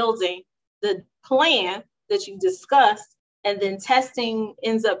actually building the plan that you discussed, and then testing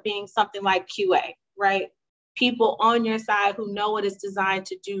ends up being something like QA, right? People on your side who know what it's designed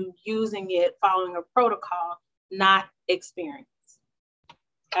to do, using it, following a protocol, not experience,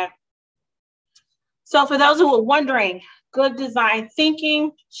 okay? So for those who are wondering, good design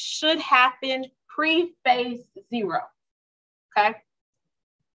thinking should happen pre-phase 0, okay?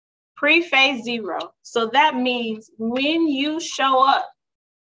 Pre-phase 0. So that means when you show up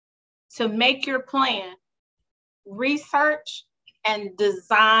to make your plan, research and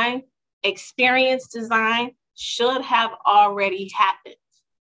design, experience design should have already happened,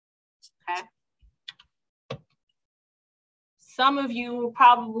 okay? Some of you were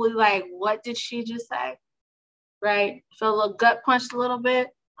probably like, what did she just say? Right? Feel a little gut punched a little bit?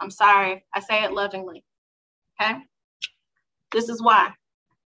 I'm sorry, I say it lovingly, okay? This is why.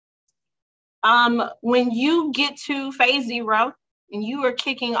 When you get to phase 0 and you are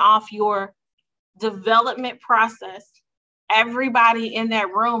kicking off your development process, everybody in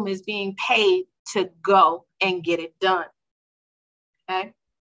that room is being paid to go and get it done, okay?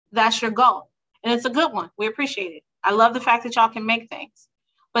 That's your goal, and it's a good one. We appreciate it. I love the fact that y'all can make things,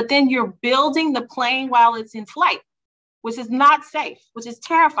 but then you're building the plane while it's in flight, which is not safe, which is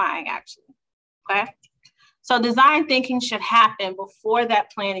terrifying actually, okay? So design thinking should happen before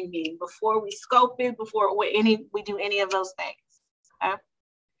that planning meeting, before we scope it, before we do any of those things, okay?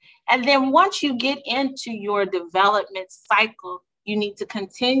 And then once you get into your development cycle, you need to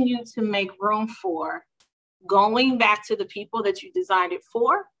continue to make room for going back to the people that you designed it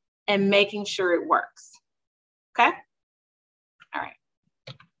for and making sure it works, okay? All right.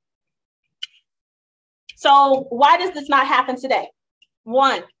 So why does this not happen today?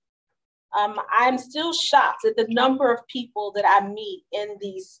 One, I'm still shocked at the number of people that I meet in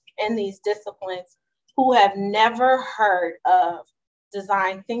these disciplines who have never heard of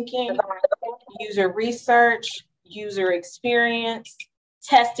design thinking, user research, user experience,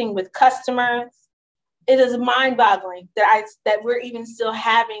 testing with customers. It is mind-boggling that we're even still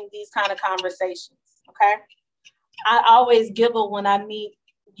having these kind of conversations, okay? I always giggle when I meet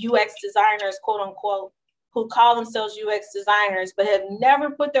UX designers, quote unquote, who call themselves UX designers, but have never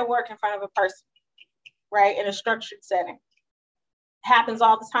put their work in front of a person, right? In a structured setting. Happens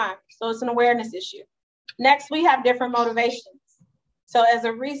all the time. So it's an awareness issue. Next, we have different motivations. So as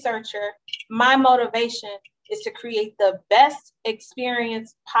a researcher, my motivation is to create the best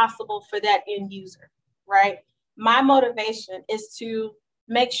experience possible for that end user, right? My motivation is to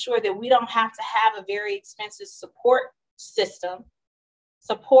make sure that we don't have to have a very expensive support system,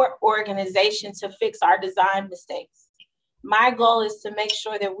 support organization to fix our design mistakes. My goal is to make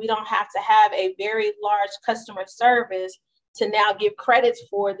sure that we don't have to have a very large customer service to now give credits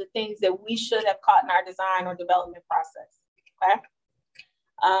for the things that we should have caught in our design or development process, okay?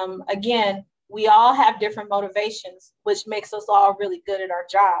 Again, we all have different motivations, which makes us all really good at our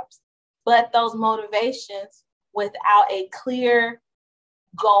jobs. But those motivations without a clear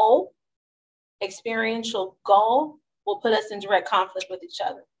goal, experiential goal, will put us in direct conflict with each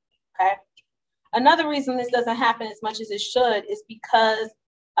other, okay? Another reason this doesn't happen as much as it should is because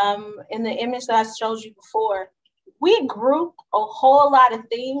in the image that I showed you before, we group a whole lot of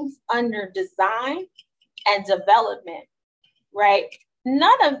things under design and development, right?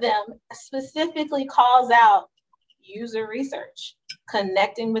 None of them specifically calls out user research,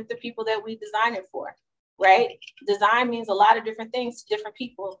 connecting with the people that we design it for, right? Design means a lot of different things to different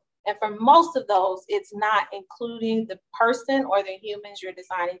people. And for most of those, it's not including the person or the humans you're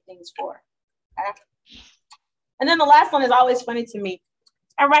designing things for, okay? And then the last one is always funny to me.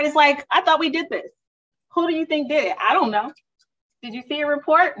 Everybody's like, I thought we did this. Who do you think did it? I don't know. Did you see a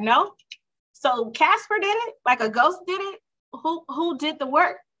report? No. So Casper did it? Like a ghost did it? Who did the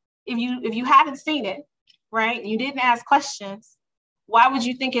work? If you haven't seen it, right? You didn't ask questions. Why would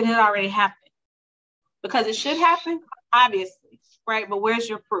you think it had already happened? Because it should happen, obviously, right? But where's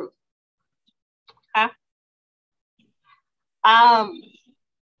your proof? Okay.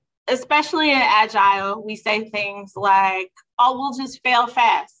 Especially in Agile, we say things like, "Oh, we'll just fail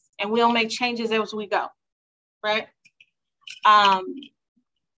fast and we'll make changes as we go," right?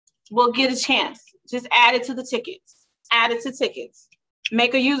 We'll get a chance. Just add it to the tickets. Add it to tickets.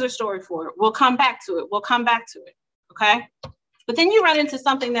 Make a user story for it. We'll come back to it. We'll come back to it. Okay. But then you run into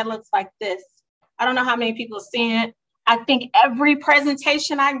something that looks like this. I don't know how many people have seen it. I think every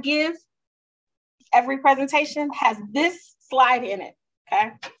presentation I give, every presentation has this slide in it.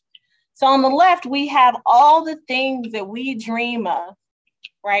 Okay. So on the left, we have all the things that we dream of,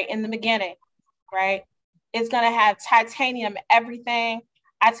 right, in the beginning, right? It's going to have titanium, everything.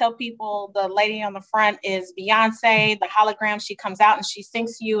 I tell people the lady on the front is Beyonce, the hologram. She comes out and she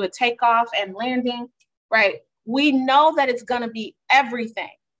sings to you a takeoff and landing, right? We know that it's going to be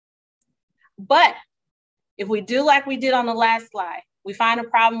everything. But if we do like we did on the last slide, we find a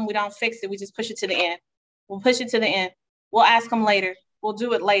problem, we don't fix it, we just push it to the end. We'll push it to the end. We'll ask them later. We'll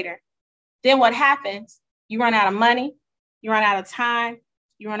do it later. Then what happens? You run out of money, you run out of time,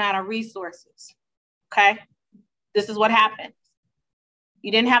 you run out of resources, okay? This is what happens.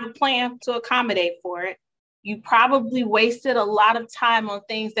 You didn't have a plan to accommodate for it. You probably wasted a lot of time on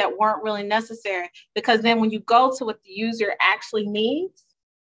things that weren't really necessary, because then when you go to what the user actually needs,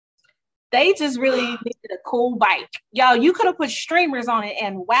 they just really needed a cool bike. Yo, you could have put streamers on it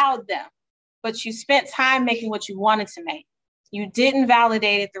and wowed them, but you spent time making what you wanted to make. You didn't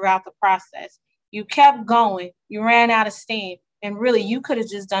validate it throughout the process. You kept going. You ran out of steam. And really, you could have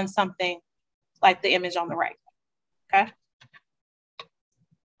just done something like the image on the right. Okay.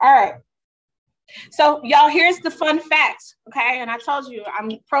 All right. So y'all, here's the fun facts. Okay. And I told you,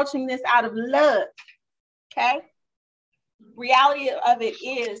 I'm approaching this out of love. Okay. Reality of it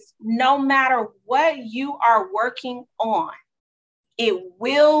is, no matter what you are working on, it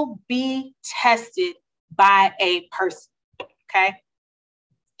will be tested by a person. Okay.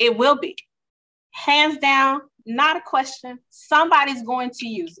 It will be. Hands down, not a question. Somebody's going to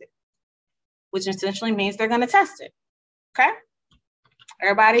use it, which essentially means they're going to test it. Okay.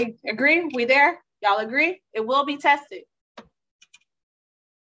 Everybody agree? We there? Y'all agree? It will be tested.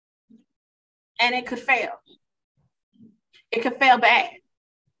 And it could fail. It could fail bad.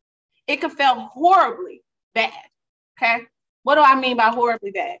 It could fail horribly bad. Okay. What do I mean by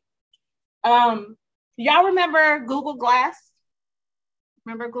horribly bad? Y'all remember Google Glass?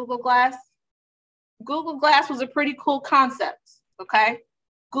 Remember Google Glass? Google Glass was a pretty cool concept. Okay.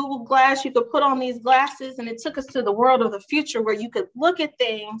 Google Glass, you could put on these glasses and it took us to the world of the future where you could look at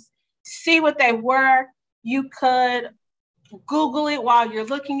things, see what they were. You could Google it while you're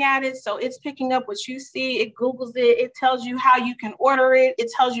looking at it. So it's picking up what you see. It Googles it. It tells you how you can order it. It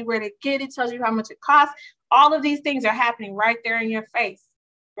tells you where to get it. It tells you how much it costs. All of these things are happening right there in your face,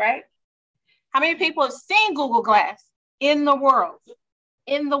 right? How many people have seen Google Glass in the world?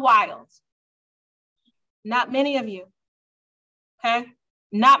 in the wild. Not many of you, okay?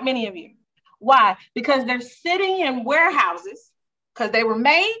 Not many of you. Why? Because they're sitting in warehouses because they were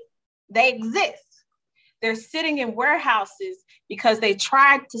made, they exist. They're sitting in warehouses because they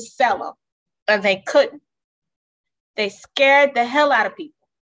tried to sell them and they couldn't. They scared the hell out of people,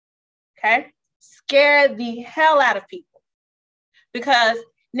 okay? Scared the hell out of people. Because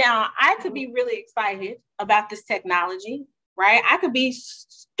now I could be really excited about this technology, right? I could be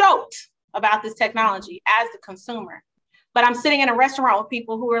stoked about this technology as the consumer, but I'm sitting in a restaurant with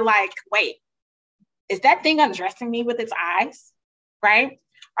people who are like, wait, is that thing undressing me with its eyes, right?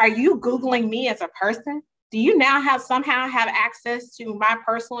 Are you Googling me as a person? Do you now somehow have access to my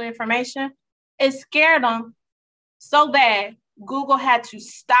personal information? It scared them so bad, Google had to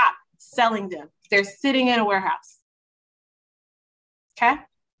stop selling them. They're sitting in a warehouse. Okay?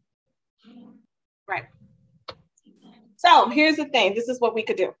 Right. So here's the thing. This is what we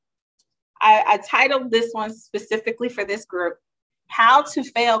could do. I titled this one specifically for this group, How to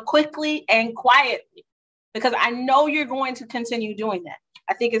Fail Quickly and Quietly, because I know you're going to continue doing that.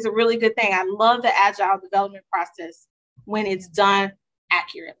 I think it's a really good thing. I love the agile development process when it's done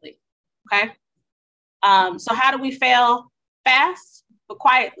accurately, okay? So how do we fail fast but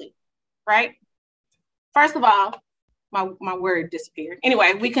quietly, right? First of all, my word disappeared.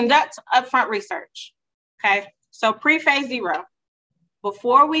 Anyway, we conduct upfront research, okay? So pre-phase 0,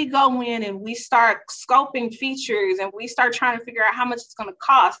 before we go in and we start scoping features and we start trying to figure out how much it's going to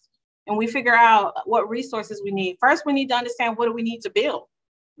cost and we figure out what resources we need, first we need to understand what do we need to build,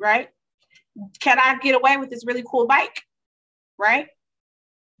 right? Can I get away with this really cool bike, right?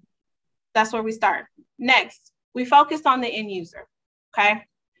 That's where we start. Next, we focus on the end user, okay?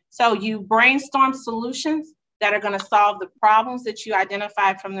 So you brainstorm solutions that are going to solve the problems that you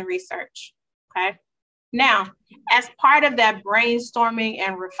identified from the research, okay? Now, as part of that brainstorming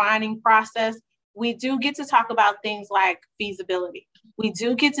and refining process, we do get to talk about things like feasibility. We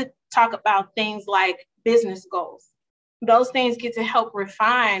do get to talk about things like business goals. Those things get to help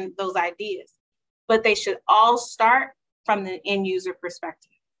refine those ideas, but they should all start from the end user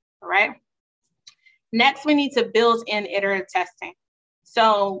perspective, all right? Next, we need to build in iterative testing.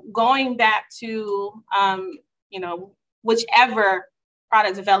 So going back to, whichever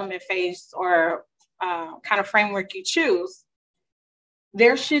product development phase or kind of framework you choose,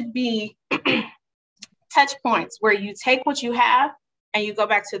 there should be touch points where you take what you have and you go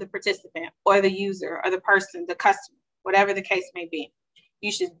back to the participant or the user or the person, the customer, whatever the case may be.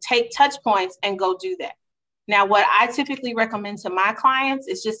 You should take touch points and go do that. Now, what I typically recommend to my clients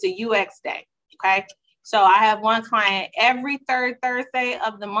is just a UX day, okay? So I have one client every third Thursday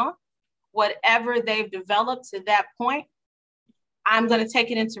of the month, whatever they've developed to that point, I'm going to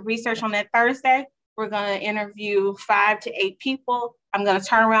take it into research on that Thursday. We're going to interview 5 to 8 people. I'm going to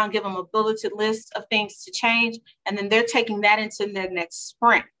turn around, give them a bulleted list of things to change, and then they're taking that into their next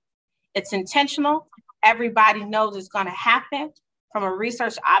sprint. It's intentional. Everybody knows it's going to happen. From a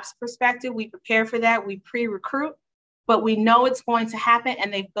research ops perspective, we prepare for that. We pre-recruit, but we know it's going to happen,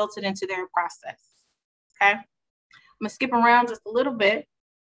 and they've built it into their process. Okay, I'm gonna skip around just a little bit.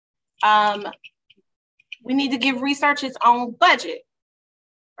 We need to give research its own budget,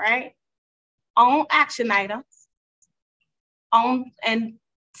 right? Own action items, and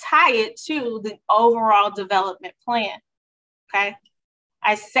tie it to the overall development plan, okay?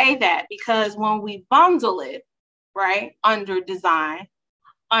 I say that because when we bundle it, right, under design,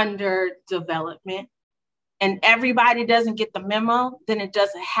 under development, and everybody doesn't get the memo, then it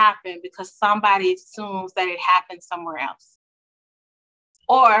doesn't happen because somebody assumes that it happened somewhere else.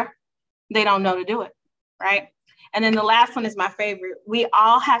 Or they don't know to do it, right? And then the last one is my favorite. We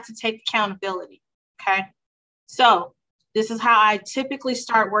all have to take accountability, okay? So this is how I typically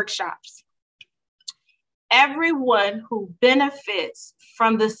start workshops. Everyone who benefits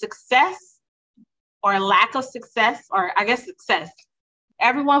from the success or lack of success, or I guess success,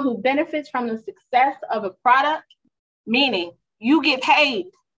 everyone who benefits from the success of a product, meaning you get paid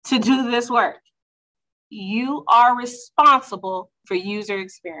to do this work, you are responsible for user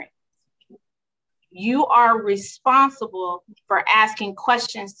experience. You are responsible for asking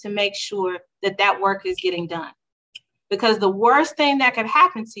questions to make sure that that work is getting done. Because the worst thing that could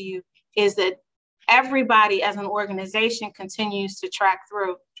happen to you is that everybody as an organization continues to track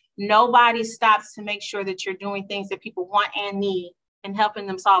through. Nobody stops to make sure that you're doing things that people want and need and helping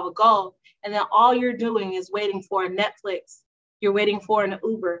them solve a goal. And then all you're doing is waiting for a Netflix. You're waiting for an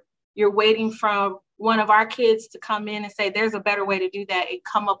Uber. You're waiting for one of our kids to come in and say, there's a better way to do that and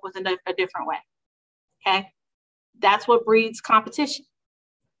come up with a different way. Okay? That's what breeds competition.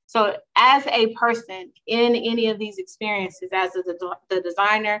 So as a person in any of these experiences, as the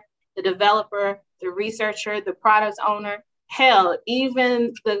designer, the developer, the researcher, the product owner, hell,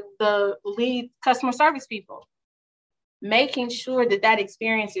 even the lead customer service people, making sure that that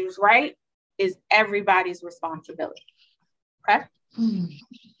experience is right is everybody's responsibility. Okay?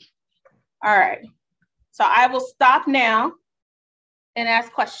 All right. So I will stop now and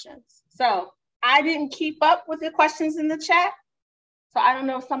ask questions. So I didn't keep up with the questions in the chat. So I don't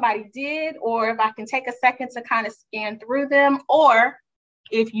know if somebody did, or if I can take a second to kind of scan through them, or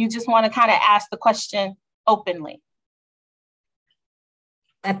if you just want to kind of ask the question openly.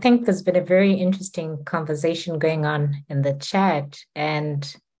 I think there's been a very interesting conversation going on in the chat,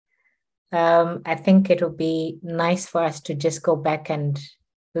 and I think it'll be nice for us to just go back and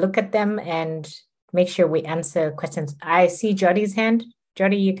look at them and make sure we answer questions. I see Jody's hand.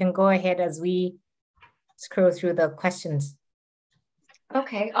 Jody, you can go ahead as we scroll through the questions.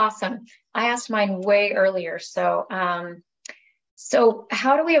 Okay, awesome. I asked mine way earlier. So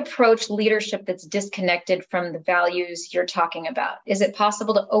how do we approach leadership that's disconnected from the values you're talking about? Is it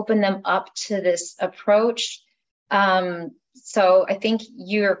possible to open them up to this approach? So I think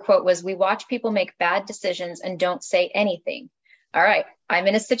your quote was, "We watch people make bad decisions and don't say anything." All right, I'm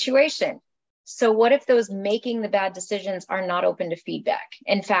in a situation. So what if those making the bad decisions are not open to feedback?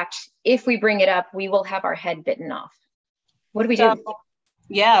 In fact, if we bring it up, we will have our head bitten off. What do we do?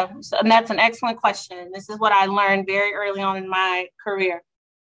 Yeah, and that's an excellent question. This is what I learned very early on in my career.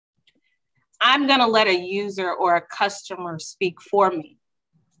 I'm going to let a user or a customer speak for me.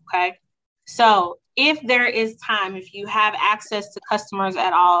 Okay. So if there is time, if you have access to customers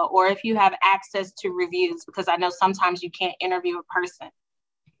at all, or if you have access to reviews, because I know sometimes you can't interview a person.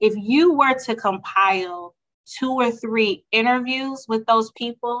 If you were to compile 2 or 3 interviews with those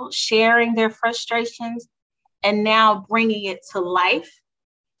people, sharing their frustrations, and now bringing it to life,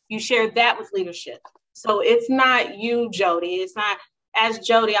 you share that with leadership. So it's not you, Jody. It's not, as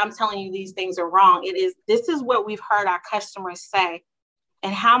Jody, I'm telling you these things are wrong. This is what we've heard our customers say.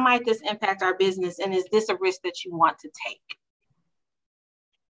 And how might this impact our business? And is this a risk that you want to take?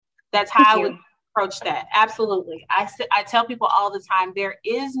 That's how I would approach that. Absolutely. I tell people all the time, there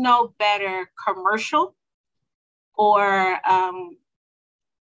is no better commercial or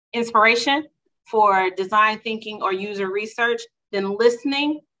inspiration for design thinking or user research than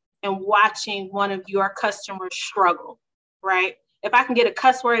listening and watching one of your customers struggle, right? If I can get a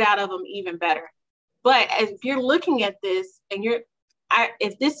cuss word out of them, even better. But if you're looking at this and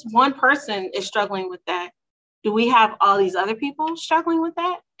if this one person is struggling with that, do we have all these other people struggling with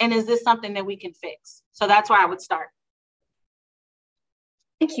that? And is this something that we can fix? So that's where I would start.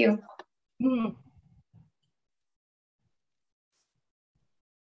 Thank you.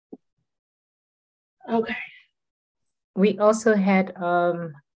 Okay. We also had,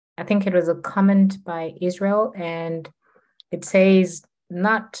 I think it was a comment by Israel, and it says,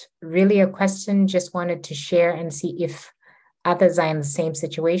 not really a question, just wanted to share and see if others are in the same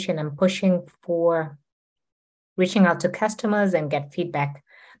situation. I'm pushing for reaching out to customers and get feedback,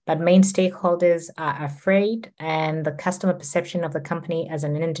 but main stakeholders are afraid, and the customer perception of the company as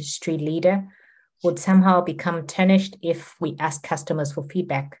an industry leader would somehow become tarnished if we ask customers for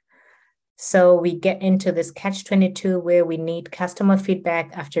feedback. So we get into this catch-22 where we need customer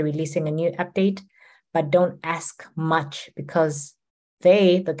feedback after releasing a new update, but don't ask much because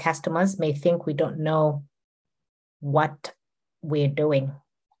the customers, may think we don't know what we're doing.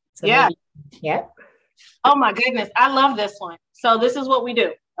 So yeah. Yeah. Oh my goodness. I love this one. So this is what we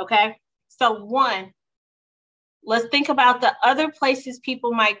do. Okay. So 1, let's think about the other places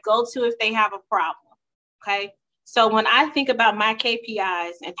people might go to if they have a problem. Okay. So when I think about my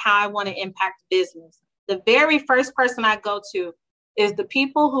KPIs and how I want to impact business, the very first person I go to is the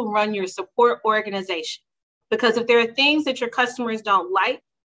people who run your support organization. Because if there are things that your customers don't like,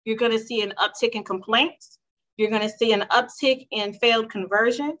 you're going to see an uptick in complaints. You're going to see an uptick in failed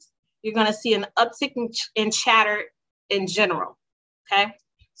conversions. You're going to see an uptick in chatter in general. Okay.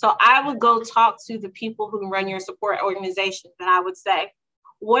 So I would go talk to the people who run your support organization, and I would say,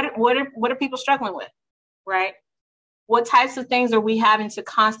 what are people struggling with? Right? What types of things are we having to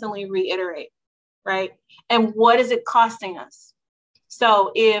constantly reiterate, right? And what is it costing us?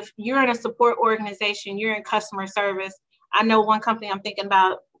 So if you're in a support organization, you're in customer service. I know one company I'm thinking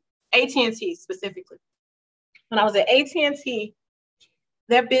about, AT&T specifically. When I was at AT&T,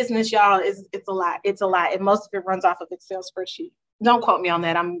 their business, y'all, it's a lot. It's a lot. And most of it runs off of Excel spreadsheet. Don't quote me on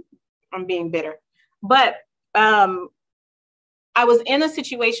that. I'm being bitter. But I was in a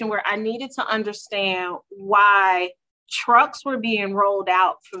situation where I needed to understand why trucks were being rolled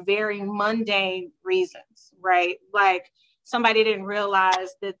out for very mundane reasons, right? Like somebody didn't realize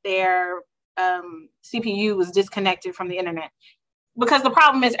that their CPU was disconnected from the internet. Because the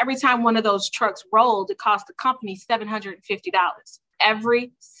problem is every time one of those trucks rolled, it cost the company $750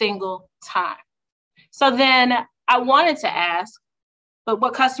 every single time. So then I wanted to ask, but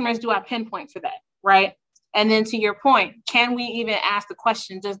what customers do I pinpoint for that, right? And then to your point, can we even ask the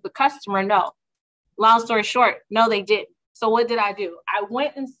question, does the customer know? Long story short, no, they didn't. So what did I do? I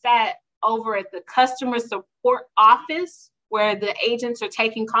went and sat over at the customer support office where the agents are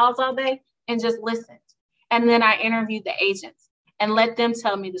taking calls all day and just listened. And then I interviewed the agents and let them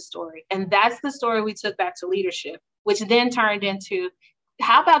tell me the story. And that's the story we took back to leadership, which then turned into,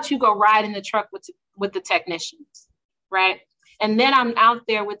 how about you go ride in the truck with the technicians, right? And then I'm out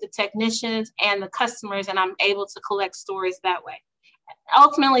there with the technicians and the customers, and I'm able to collect stories that way.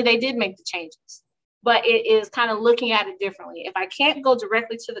 Ultimately, they did make the changes, but it is kind of looking at it differently. If I can't go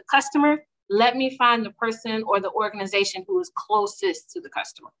directly to the customer, let me find the person or the organization who is closest to the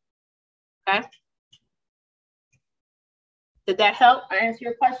customer, okay? Did that help answer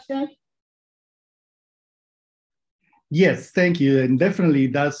your question? Yes, thank you. And definitely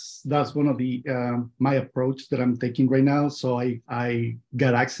that's one of the my approach that I'm taking right now. So I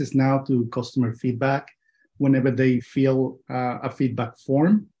get access now to customer feedback whenever they fill a feedback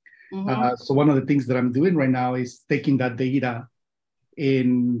form. Mm-hmm. So one of the things that I'm doing right now is taking that data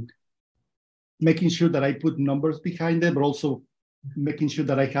and making sure that I put numbers behind it, but also making sure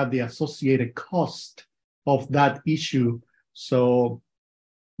that I have the associated cost of that issue. So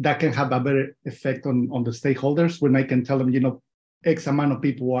that can have a better effect on the stakeholders when I can tell them, X amount of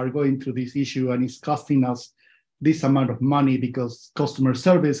people are going through this issue and it's costing us this amount of money because customer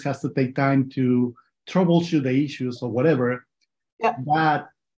service has to take time to troubleshoot the issues or whatever. Yeah. That,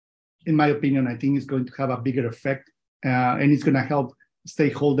 in my opinion, I think is going to have a bigger effect and it's going to help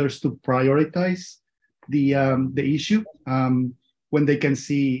stakeholders to prioritize the issue when they can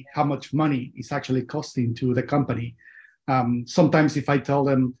see how much money it's actually costing to the company. Sometimes if I tell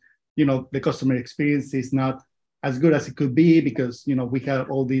them, the customer experience is not as good as it could be because, we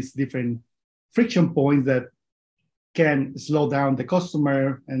have all these different friction points that can slow down the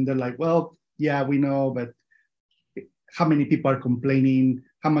customer. And they're like, well, yeah, we know, but how many people are complaining?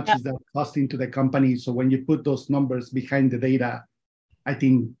 How much is that costing to the company? So when you put those numbers behind the data, I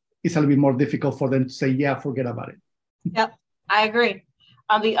think it's a little bit more difficult for them to say, yeah, forget about it. Yep, I agree.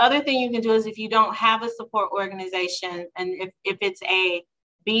 The other thing you can do is if you don't have a support organization and if it's a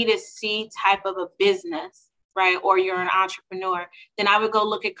B2C type of a business, right, or you're an entrepreneur, then I would go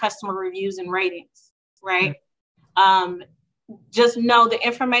look at customer reviews and ratings, right? Just know the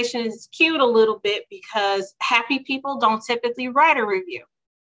information is skewed a little bit because happy people don't typically write a review,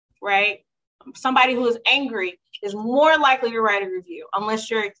 right? Somebody who is angry is more likely to write a review unless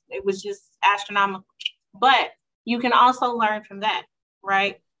it was just astronomical. But you can also learn from that.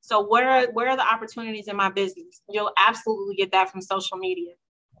 Right. So where are the opportunities in my business? You'll absolutely get that from social media.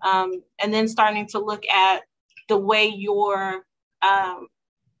 And then starting to look at the way your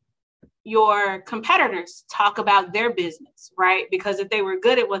competitors talk about their business, right? Because if they were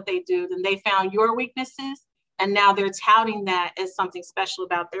good at what they do, then they found your weaknesses and now they're touting that as something special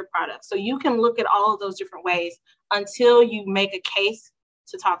about their product. So you can look at all of those different ways until you make a case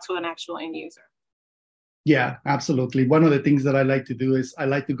to talk to an actual end user. Yeah, absolutely. One of the things that I like to do is I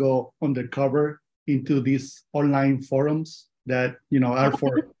like to go undercover into these online forums that, are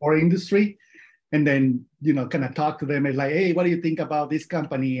for our industry. And then, kind of talk to them and like, hey, what do you think about this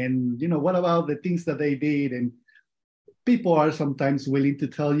company? And, what about the things that they did? And people are sometimes willing to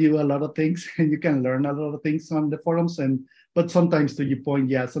tell you a lot of things and you can learn a lot of things on the forums. But sometimes to your point,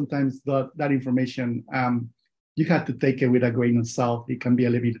 yeah, sometimes that information, you have to take it with a grain of salt. It can be a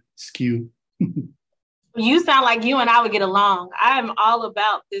little bit skewed. You sound like you and I would get along. I am all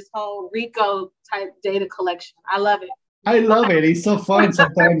about this whole RICO type data collection. I love it. I love it. It's so fun.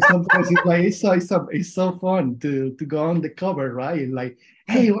 Sometimes it's like it's so fun to go on the cover, right? Like,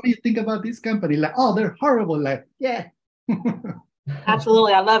 hey, what do you think about this company? Like, oh, they're horrible. Like, yeah.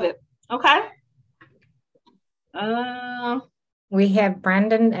 Absolutely, I love it. Okay. We have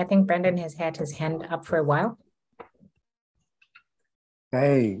Brandon. I think Brandon has had his hand up for a while.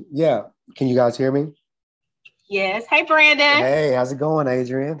 Hey, yeah. Can you guys hear me? Yes. Hey, Brandon. Hey, how's it going,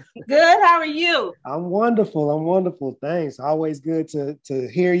 Adrienne? Good. How are you? I'm wonderful. Thanks. Always good to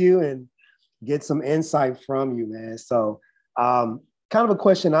hear you and get some insight from you, man. So kind of a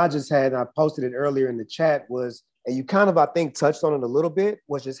question I just had, and I posted it earlier in the chat was, and you kind of, I think, touched on it a little bit,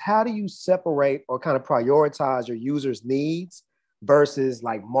 was just how do you separate or kind of prioritize your users' needs versus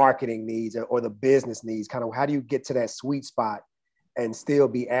like marketing needs or the business needs? Kind of how do you get to that sweet spot and still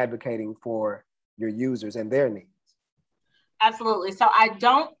be advocating for your users and their needs? Absolutely. So I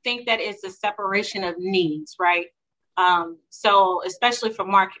don't think that it's a separation of needs, right? So especially for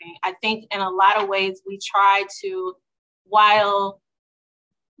marketing, I think in a lot of ways we try to, while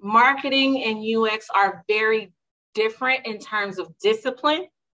marketing and UX are very different in terms of discipline,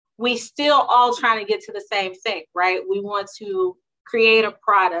 we still all trying to get to the same thing, right? We want to create a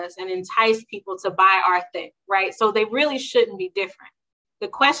product and entice people to buy our thing, right? So they really shouldn't be different. The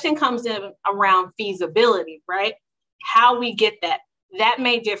question comes in around feasibility, right? How we get that. That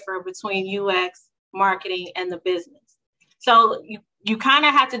may differ between UX, marketing, and the business. So you kind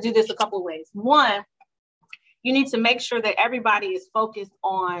of have to do this a couple of ways. One, you need to make sure that everybody is focused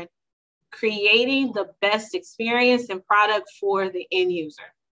on creating the best experience and product for the end user,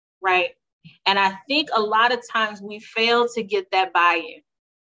 right? And I think a lot of times we fail to get that buy-in.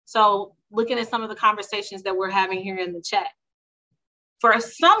 So looking at some of the conversations that we're having here in the chat, for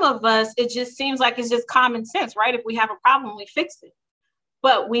some of us, it just seems like it's just common sense, right? If we have a problem, we fix it.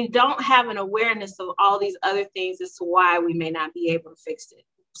 But we don't have an awareness of all these other things as to why we may not be able to fix it.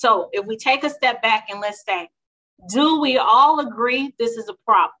 So if we take a step back and let's say, do we all agree this is a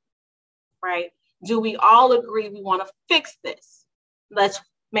problem, right? Do we all agree we want to fix this? Let's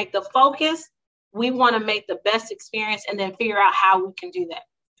make the focus. We want to make the best experience and then figure out how we can do that.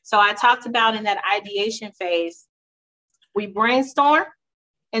 So I talked about in that ideation phase, we brainstorm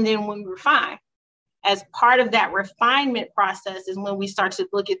and then we refine. As part of that refinement process is when we start to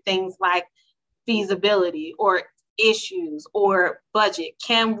look at things like feasibility or issues or budget.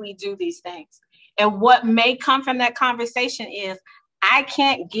 Can we do these things? And what may come from that conversation is I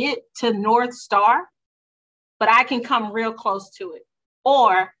can't get to North Star, but I can come real close to it.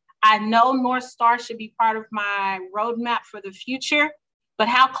 Or I know North Star should be part of my roadmap for the future, but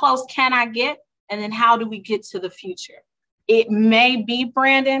how close can I get? And then how do we get to the future? It may be,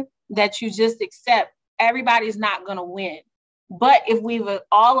 Brandon, that you just accept everybody's not going to win. But if we've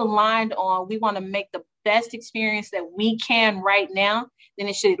all aligned on we want to make the best experience that we can right now, then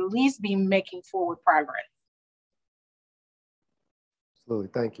it should at least be making forward progress. Absolutely.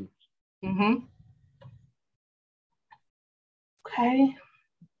 Thank you. Mm-hmm. Okay.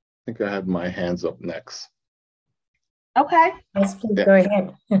 I think I have my hands up next. Okay. Yes, please go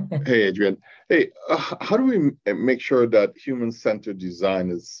ahead. Hey, Adrienne. Hey, how do we make sure that human-centered design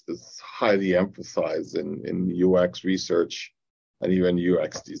is highly emphasized in UX research and even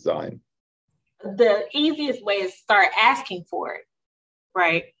UX design? The easiest way is start asking for it,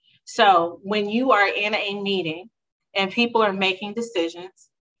 right? So when you are in a meeting and people are making decisions,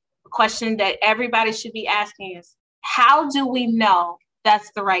 the question that everybody should be asking is, how do we know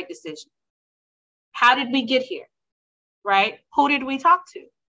that's the right decision? How did we get here? Right? Who did we talk to?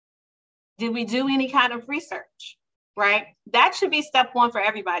 Did we do any kind of research? Right? That should be step one for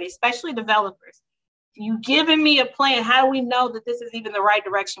everybody, especially developers. You giving me a plan, how do we know that this is even the right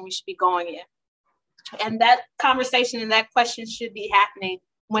direction we should be going in? And that conversation and that question should be happening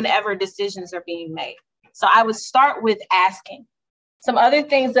whenever decisions are being made. So I would start with asking. Some other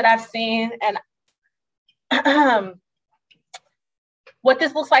things that I've seen, and what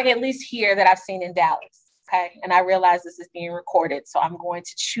this looks like, at least here, that I've seen in Dallas. Okay, and I realize this is being recorded, so I'm going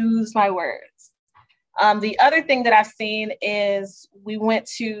to choose my words. The other thing that I've seen is we went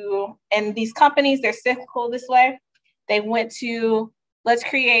to, and these companies, they're cyclical this way. They went to, let's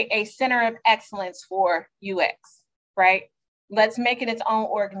create a center of excellence for UX, right? Let's make it its own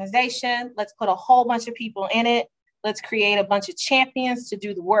organization. Let's put a whole bunch of people in it. Let's create a bunch of champions to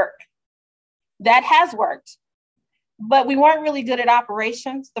do the work. That has worked. But we weren't really good at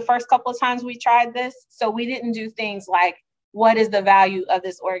operations the first couple of times we tried this. So we didn't do things like, what is the value of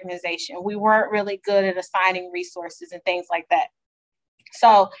this organization? We weren't really good at assigning resources and things like that.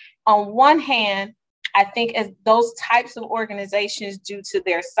 So on one hand, I think as those types of organizations, due to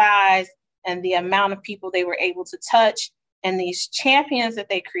their size and the amount of people they were able to touch and these champions that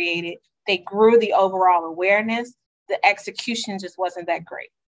they created, they grew the overall awareness. The execution just wasn't that great.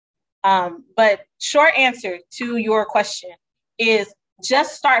 But short answer to your question is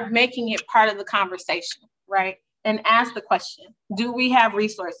just start making it part of the conversation, right? And ask the question, do we have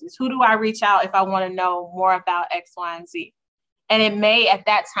resources? Who do I reach out if I want to know more about X, Y, and Z? And it may at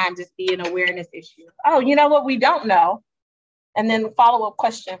that time just be an awareness issue. Oh, you know what? We don't know. And then the follow-up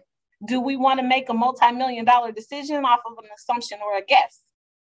question, do we want to make a multi-million-dollar decision off of an assumption or a guess?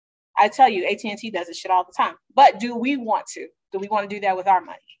 I tell you, AT&T does this shit all the time. But do we want to? Do we want to do that with our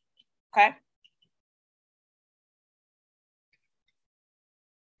money? Okay.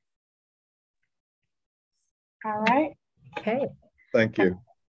 All right. Okay. Thank you.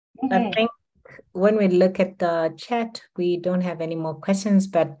 I think when we look at the chat, we don't have any more questions,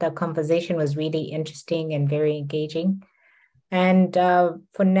 but the conversation was really interesting and very engaging. And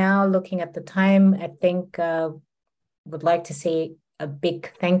for now, looking at the time, I think would like to say a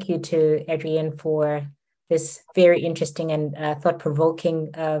big thank you to Adrienne for this very interesting and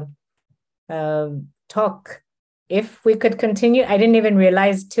thought-provoking talk. If we could continue, I didn't even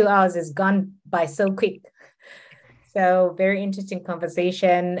realize 2 hours has gone by so quick. So very interesting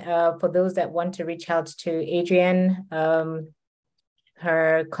conversation. For those that want to reach out to Adrienne,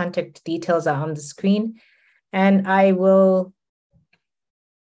 her contact details are on the screen. And I will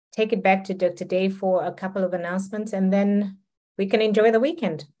take it back to Dr. Dave for a couple of announcements, and then we can enjoy the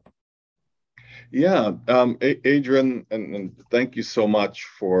weekend. Yeah, Adrienne, and thank you so much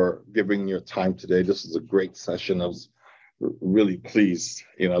for giving your time today. This is a great session. I was really pleased.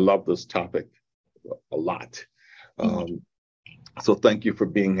 I love this topic a lot. So thank you for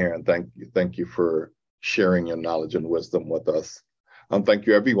being here, and thank you for sharing your knowledge and wisdom with us. Thank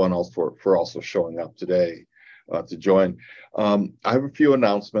you everyone else for also showing up today to join. I have a few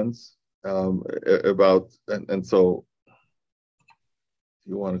announcements about, and so if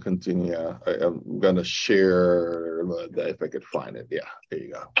you want to continue, I'm going to share, if I could find it. Yeah, there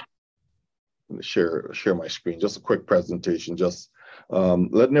you go. I'm going to share my screen. Just a quick presentation, just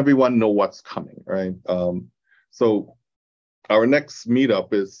letting everyone know what's coming, right? So our next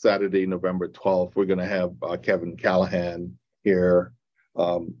meetup is Saturday, November 12th. We're going to have Kevin Callahan here.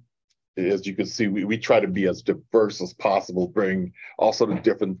 As you can see, we try to be as diverse as possible, bring all sort of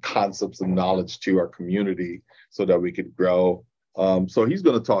different concepts and knowledge to our community so that we could grow. So he's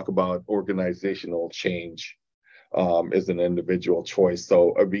going to talk about organizational change as an individual choice.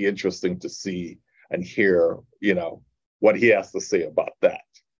 So it'd be interesting to see and hear, what he has to say about that.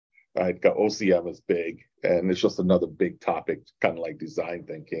 Right? OCM is big, and it's just another big topic, kind of like design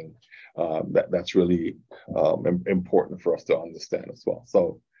thinking. That's really important for us to understand as well.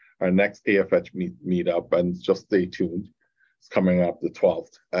 So our next AFH meetup, and just stay tuned, it's coming up the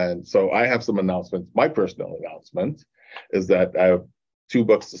 12th. And so I have some announcements. My personal announcement is that I have 2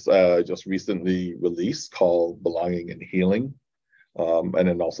 books just recently released called Belonging and Healing, and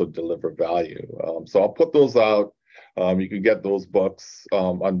then also Deliver Value. So I'll put those out. You can get those books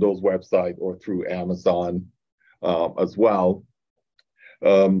on those websites or through Amazon as well.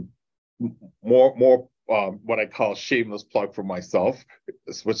 More what I call shameless plug for myself,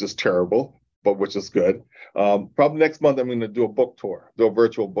 which is terrible, but which is good. Probably next month I'm going to do a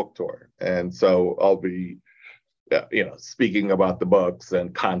virtual book tour, and so I'll be, speaking about the books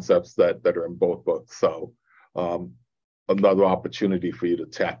and concepts that are in both books. So another opportunity for you to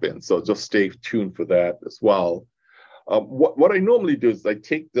tap in. So just stay tuned for that as well. What I normally do is I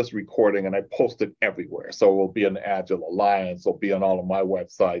take this recording and I post it everywhere. So it will be on Agile Alliance, it'll be on all of my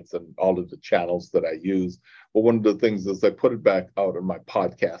websites and all of the channels that I use. But one of the things is I put it back out on my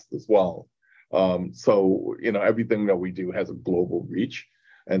podcast as well. So, everything that we do has a global reach.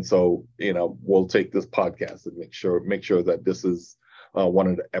 And so, we'll take this podcast and make sure that this is one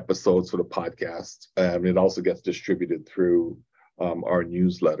of the episodes for the podcast. And it also gets distributed through our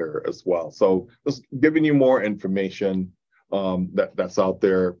newsletter as well. So just giving you more information that's out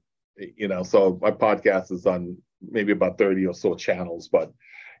there, so my podcast is on maybe about 30 or so channels, but,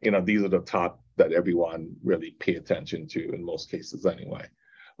 these are the top that everyone really pay attention to in most cases anyway.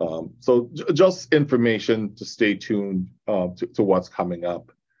 So just information to stay tuned to what's coming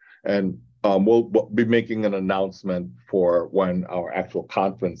up. And we'll be making an announcement for when our actual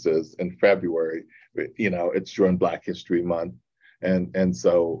conference is in February. It's during Black History Month. And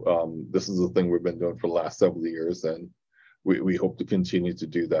so this is a thing we've been doing for the last several years, and we hope to continue to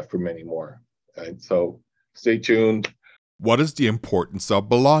do that for many more. Right? So stay tuned. What is the importance of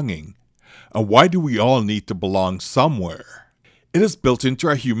belonging? And why do we all need to belong somewhere? It is built into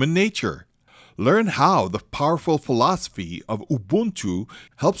our human nature. Learn how the powerful philosophy of Ubuntu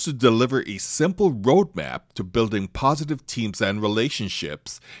helps to deliver a simple roadmap to building positive teams and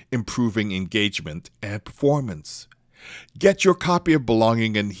relationships, improving engagement and performance. Get your copy of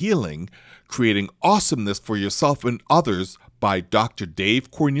Belonging and Healing, Creating Awesomeness for Yourself and Others by Dr.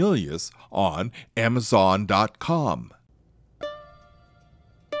 Dave Cornelius on Amazon.com.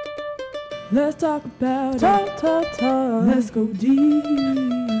 Let's talk about talk. Let's go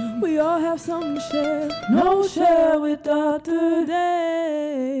deep. We all have something to share. No share with Dr.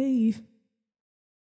 Dave.